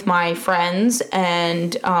with my friends,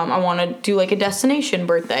 and I want to do like a destination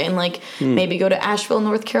birthday and like maybe go to Asheville,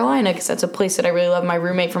 North Carolina, because that's a place that I really love. My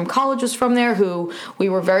roommate from college was from there, who we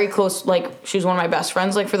were very close. Like, she was one of my best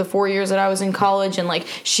friends like for the 4 years that I was in college, and like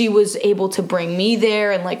she was able to bring me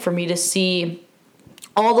there and like for me to see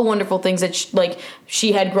all the wonderful things that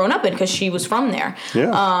she had grown up in because she was from there.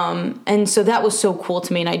 Yeah. And so that was so cool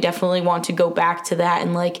to me, and I definitely want to go back to that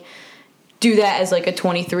and like do that as like a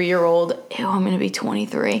 23-year-old. Ew, I'm going to be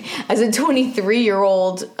 23. As a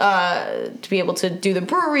 23-year-old, to be able to do the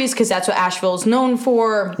breweries, because that's what Asheville is known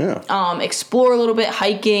for. Yeah. Explore a little bit,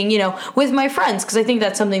 hiking, with my friends, because I think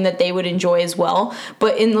that's something that they would enjoy as well.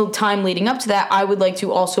 But in the time leading up to that, I would like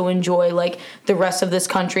to also enjoy like the rest of this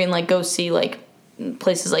country and like go see like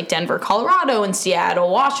places like Denver, Colorado, and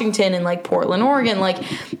Seattle, Washington, and like Portland, Oregon, like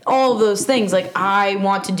all of those things. Like, I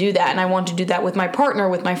want to do that, and I want to do that with my partner,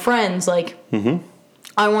 with my friends. Like,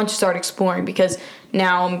 I want to start exploring, because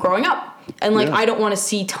now I'm growing up, and like I don't want to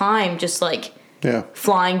see time just like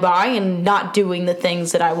flying by and not doing the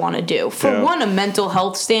things that I want to do. For one, a mental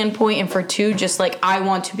health standpoint, and for two, just like I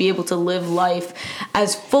want to be able to live life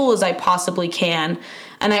as full as I possibly can.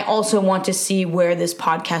 And I also want to see where this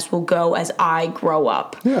podcast will go as I grow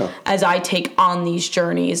up, as I take on these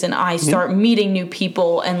journeys and I start meeting new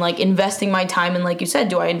people and like investing my time. And like you said,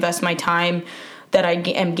 do I invest my time that I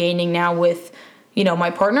am gaining now with,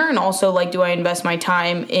 my partner? And also like, do I invest my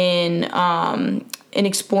time in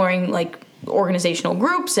exploring like organizational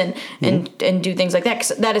groups and do things like that?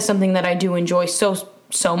 'Cause that is something that I do enjoy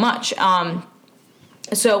so much.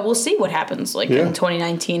 So we'll see what happens like in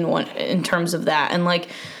 2019 in terms of that, and like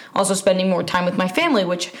also spending more time with my family,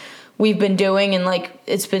 which we've been doing, and like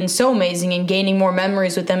it's been so amazing, and gaining more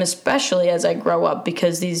memories with them, especially as I grow up,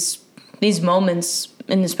 because these moments,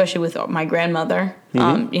 and especially with my grandmother,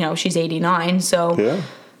 she's 89, so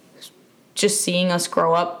just seeing us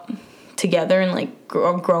grow up together and like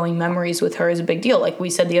growing memories with her is a big deal. Like we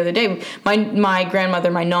said the other day, my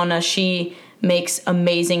grandmother, my nonna, she makes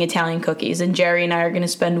amazing Italian cookies, and Jerry and I are going to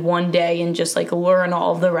spend one day and just like learn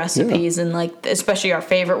all of the recipes and like especially our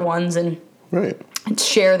favorite ones and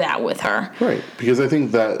share that with her. Right, because I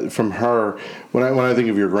think that from her, when I think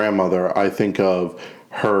of your grandmother, I think of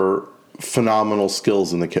her phenomenal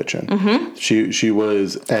skills in the kitchen. Mm-hmm. She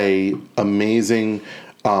was a amazing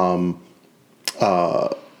cook,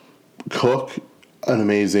 an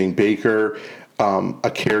amazing baker,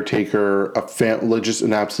 a caretaker, just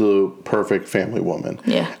an absolute perfect family woman.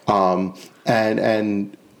 Yeah.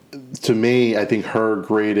 And to me, I think her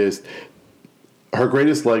greatest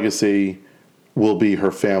legacy will be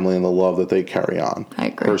her family and the love that they carry on. I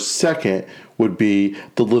agree. Her second would be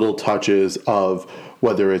the little touches of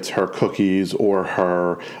whether it's her cookies or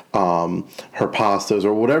her pastas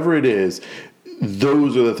or whatever it is.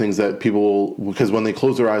 Those are the things that people, because when they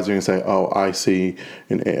close their eyes, they're going to say, "Oh, I see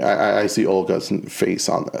Olga's face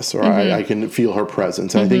on this," or I can feel her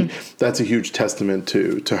presence. And I think that's a huge testament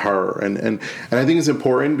to her. And I think it's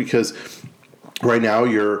important because Right now,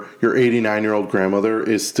 your 89-year-old grandmother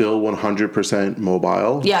is still 100%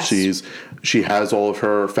 mobile. Yes. She has all of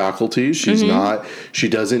her faculties. She's she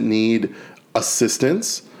doesn't need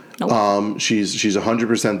assistance. Nope. She's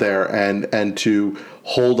 100% there, and to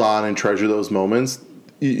hold on and treasure those moments,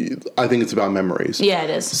 I think it's about memories. Yeah, it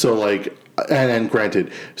is. So like, and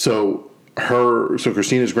granted, so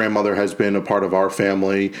Christina's grandmother has been a part of our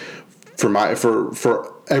family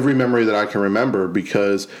for every memory that I can remember,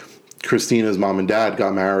 because Christina's mom and dad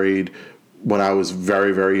got married when I was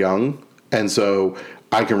very, very young. And so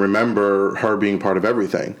I can remember her being part of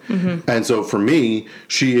everything. And so for me,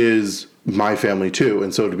 she is my family too.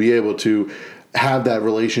 And so to be able to have that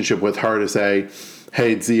relationship with her to say,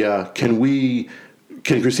 hey, Zia, can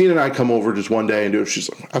Christina and I come over just one day and do it? She's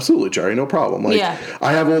like, absolutely, Jerry, no problem. Like,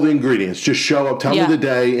 I have all the ingredients. Just show up, tell me the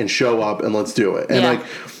day, and show up, and let's do it. And like,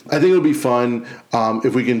 I think it'll be fun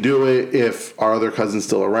if we can do it. If our other cousin's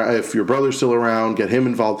still around, if your brother's still around, get him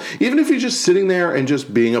involved. Even if he's just sitting there and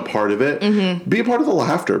just being a part of it, be a part of the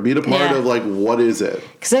laughter. Be a part of like, what is it?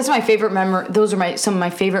 Because that's my favorite memory. Those are some of my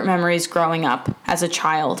favorite memories growing up as a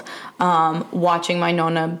child. Watching my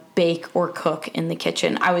nonna bake or cook in the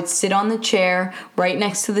kitchen. I would sit on the chair right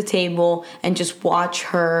next to the table and just watch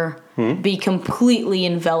her be completely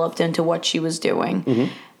enveloped into what she was doing.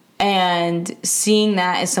 And seeing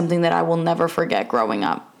that is something that I will never forget growing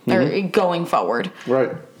up or going forward.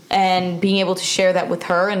 Right. And being able to share that with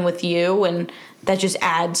her and with you, and that just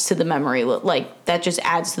adds to the memory. Like, that just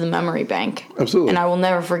adds to the memory bank. Absolutely. And I will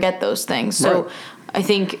never forget those things. So I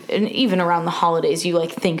think, and even around the holidays, you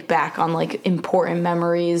like think back on like important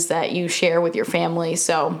memories that you share with your family.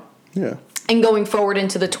 So yeah. And going forward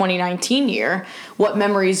into the 2019 year, what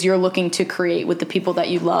memories you're looking to create with the people that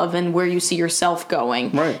you love and where you see yourself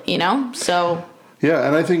going. Right. You know? So yeah,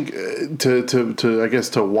 and I think to I guess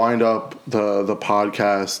to wind up the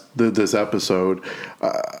podcast, this episode,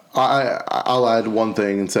 I'll add one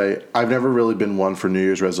thing and say I've never really been one for New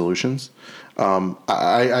Year's resolutions.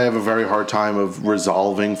 I have a very hard time of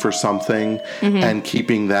resolving for something and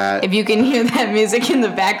keeping that. If you can hear that music in the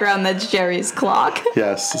background, that's Jerry's clock.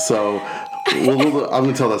 Yes, so I'm going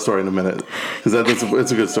to tell that story in a minute, because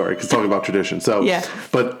it's a good story, because talking about tradition. So, yeah.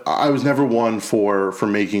 But I was never one for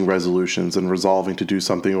making resolutions and resolving to do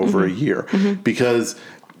something over a year, because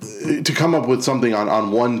to come up with something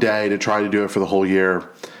on one day to try to do it for the whole year,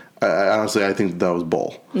 honestly, I think that was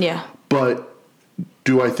bull. Yeah. But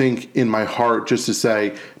do I think in my heart just to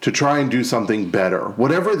say, to try and do something better,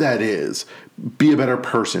 whatever that is, be a better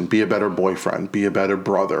person, be a better boyfriend, be a better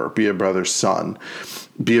brother, be a better son,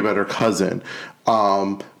 be a better cousin,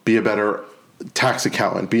 be a better tax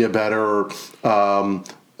accountant, be a better,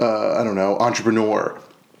 entrepreneur.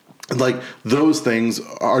 Like, those things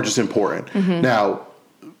are just important. Now,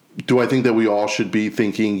 do I think that we all should be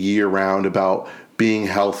thinking year round about being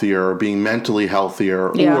healthier, being mentally healthier,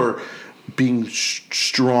 or being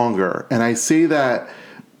stronger? And I say that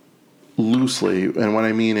loosely, and what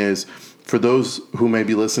I mean is, for those who may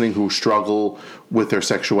be listening who struggle with their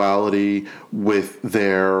sexuality, with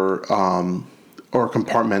their or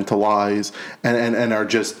compartmentalize and are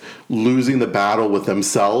just losing the battle with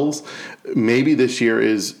themselves, maybe this year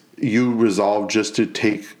is you resolve just to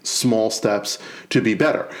take small steps to be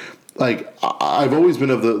better. Like, I've always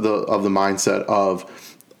been of the mindset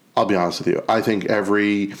of, I'll be honest with you, I think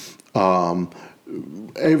every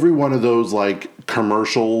one of those like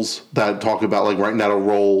commercials that talk about like right now to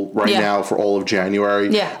roll now for all of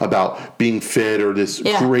January about being fit or this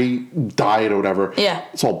great diet or whatever. Yeah.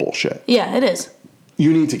 It's all bullshit. Yeah, it is.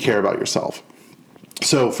 You need to care about yourself.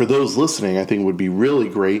 So for those listening, I think would be really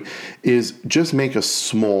great is just make a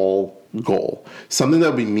small goal, something that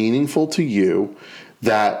would be meaningful to you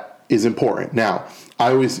that is important. Now,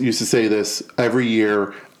 I always used to say this every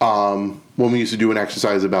year when we used to do an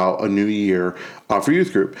exercise about a new year for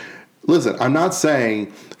youth group. Listen, I'm not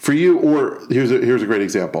saying for you, or here's a great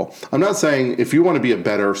example. I'm not saying if you want to be a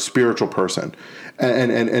better spiritual person,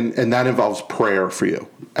 and that involves prayer for you.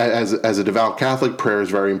 As a devout Catholic, prayer is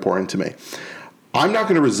very important to me. I'm not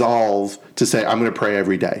going to resolve to say I'm going to pray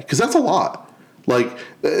every day, because that's a lot. Like,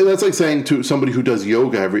 that's like saying to somebody who does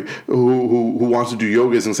yoga who wants to do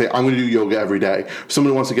yogas and say, I'm going to do yoga every day.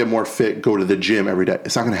 Somebody wants to get more fit, go to the gym every day.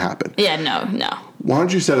 It's not going to happen. Yeah, no. Why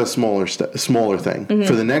don't you set a smaller thing?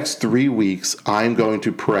 For the next 3 weeks, I'm going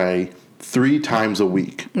to pray 3 times a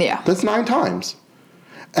week. Yeah. That's 9 times.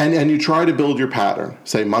 And you try to build your pattern.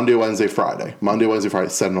 Say Monday, Wednesday, Friday. Monday, Wednesday, Friday.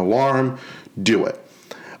 Set an alarm. Do it.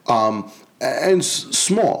 And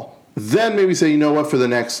small. Then maybe say, you know what, for the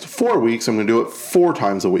next 4 weeks, I'm going to do it 4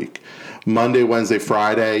 times a week. Monday, Wednesday,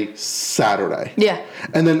 Friday, Saturday. Yeah.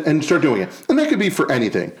 And start doing it. And that could be for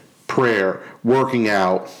anything. prayer, working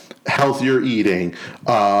out, healthier eating,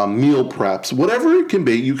 meal preps, whatever it can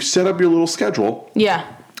be. You set up your little schedule. Yeah.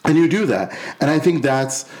 And you do that. And I think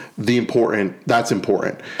that's important.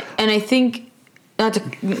 And I think, not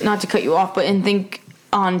to cut you off, but in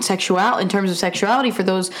terms of sexuality, for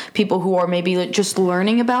those people who are maybe just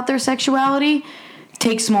learning about their sexuality,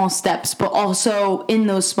 take small steps, but also in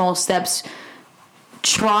those small steps,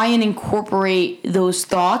 try and incorporate those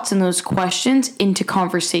thoughts and those questions into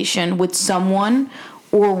conversation with someone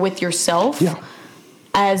or with yourself. Yeah.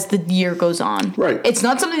 As the year goes on. Right. It's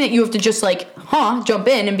not something that you have to just jump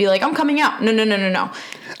in and be like, I'm coming out. No.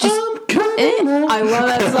 Just, I love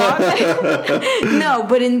that song. No,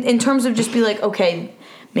 but in terms of just be like, okay,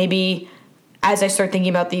 maybe as I start thinking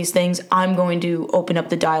about these things, I'm going to open up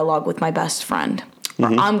the dialogue with my best friend.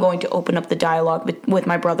 Mm-hmm. Or I'm going to open up the dialogue with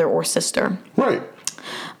my brother or sister. Right.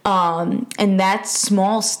 And that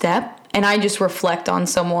small step, and I just reflect on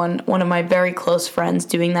one of my very close friends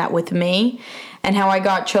doing that with me, and how I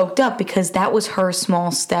got choked up because that was her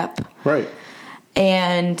small step. Right.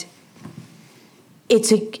 And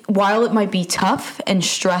while it might be tough and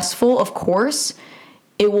stressful, of course,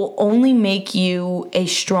 it will only make you a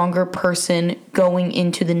stronger person going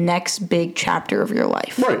into the next big chapter of your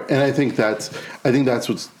life. Right. And I think that's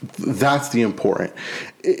the important.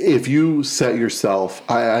 If you set yourself,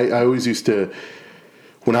 I always used to,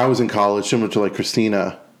 when I was in college, similar to like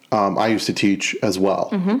Christina, I used to teach as well.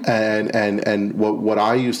 Mm-hmm. And what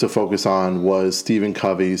I used to focus on was Stephen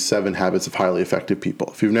Covey's 7 Habits of Highly Effective People.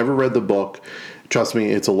 If you've never read the book, trust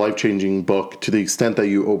me, it's a life-changing book to the extent that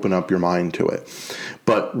you open up your mind to it.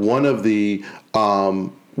 But one of the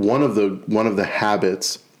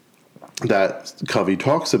habits that Covey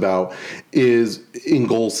talks about is in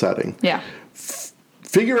goal setting. Yeah.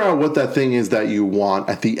 Figure out what that thing is that you want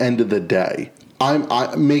at the end of the day.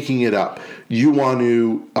 I'm making it up. You want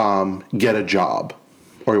to get a job,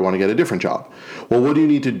 or you want to get a different job. Well, what do you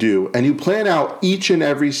need to do? And you plan out each and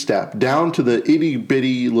every step down to the itty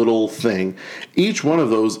bitty little thing. Each one of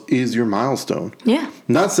those is your milestone. Yeah.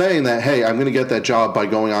 Not saying that, hey, I'm going to get that job by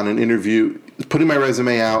going on an interview, putting my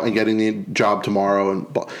resume out and getting the job tomorrow.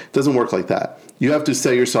 And it doesn't work like that. You have to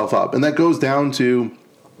set yourself up. And that goes down to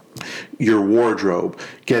your wardrobe,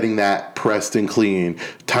 getting that pressed and clean,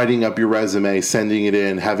 tidying up your resume, sending it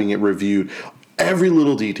in, having it reviewed, every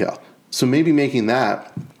little detail. So maybe making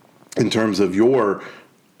that in terms of your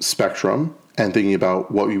spectrum and thinking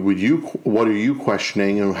about what are you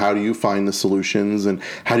questioning and how do you find the solutions and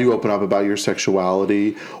how do you open up about your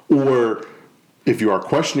sexuality, or if you are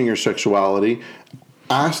questioning your sexuality,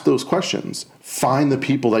 ask those questions. Find the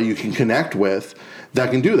people that you can connect with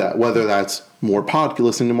that can do that, whether that's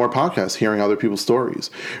listening to more podcasts, hearing other people's stories,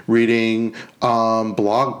 reading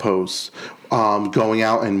blog posts, going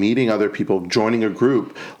out and meeting other people, joining a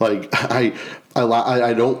group. Like I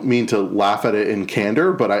don't mean to laugh at it in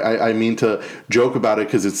candor, but I mean to joke about it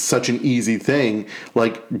because it's such an easy thing.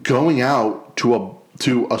 Like going out to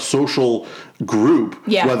a social group,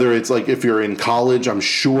 whether it's like if you're in college, I'm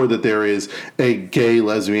sure that there is a gay,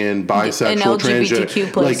 lesbian, bisexual,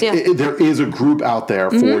 transgender, place, there is a group out there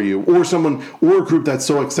for you, or a group that's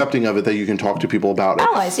so accepting of it that you can talk to people about it.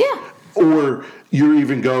 Allies, yeah. Or you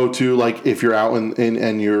even go to, like, if you're out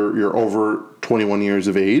and you're over 21 years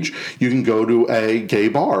of age, you can go to a gay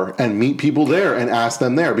bar and meet people there and ask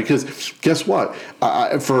them there. Because guess what?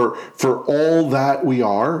 For all that we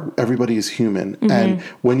are, everybody is human. Mm-hmm. And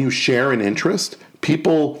when you share an interest,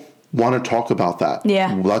 people want to talk about that.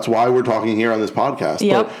 Yeah. That's why we're talking here on this podcast.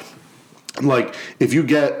 Yep. But, like, if you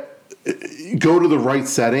go to the right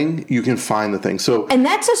setting, you can find the thing. And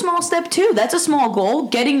that's a small step too. That's a small goal.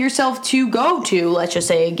 Getting yourself to go to, let's just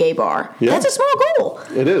say, a gay bar. Yeah. That's a small goal.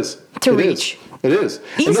 It is. To reach. It is.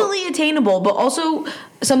 Easily attainable, but also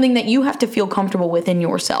something that you have to feel comfortable with in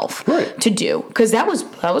yourself to do. Because that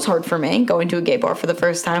was hard for me, going to a gay bar for the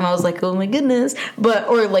first time. I was like, oh my goodness.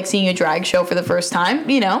 Or like seeing a drag show for the first time,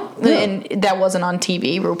 and that wasn't on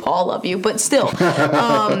TV. RuPaul, love you, but still.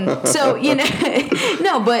 So,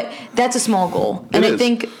 no, but that's a small goal. And I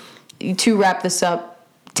think to wrap this up,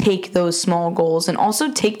 take those small goals and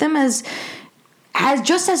also take them as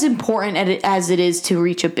just as important as it is to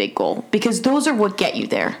reach a big goal, because those are what get you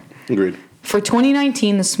there. Agreed. For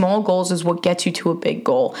 2019, the small goals is what gets you to a big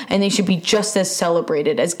goal, and they should be just as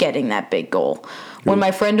celebrated as getting that big goal. When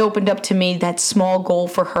my friend opened up to me that small goal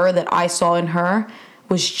for her that I saw in her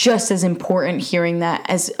was just as important hearing that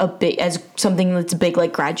as something that's big,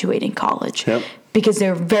 like graduating college. Yep. Because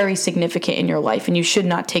they're very significant in your life, and you should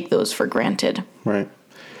not take those for granted. Right.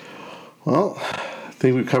 Well,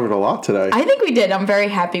 think we covered a lot today. I think we did. I'm very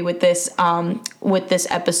happy with this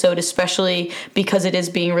episode, especially because it is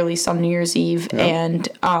being released on New Year's Eve, and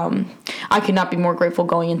I could not be more grateful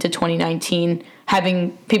going into 2019.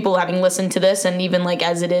 Having listened to this, and even like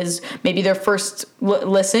as it is maybe their first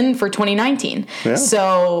listen for 2019. Yeah.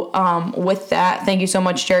 So with that, thank you so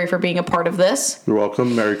much, Jerry, for being a part of this. You're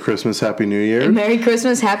welcome. Merry Christmas, Happy New Year. Merry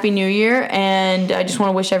Christmas, Happy New Year, and I just want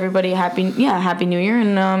to wish everybody a happy New Year,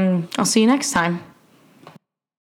 and I'll see you next time.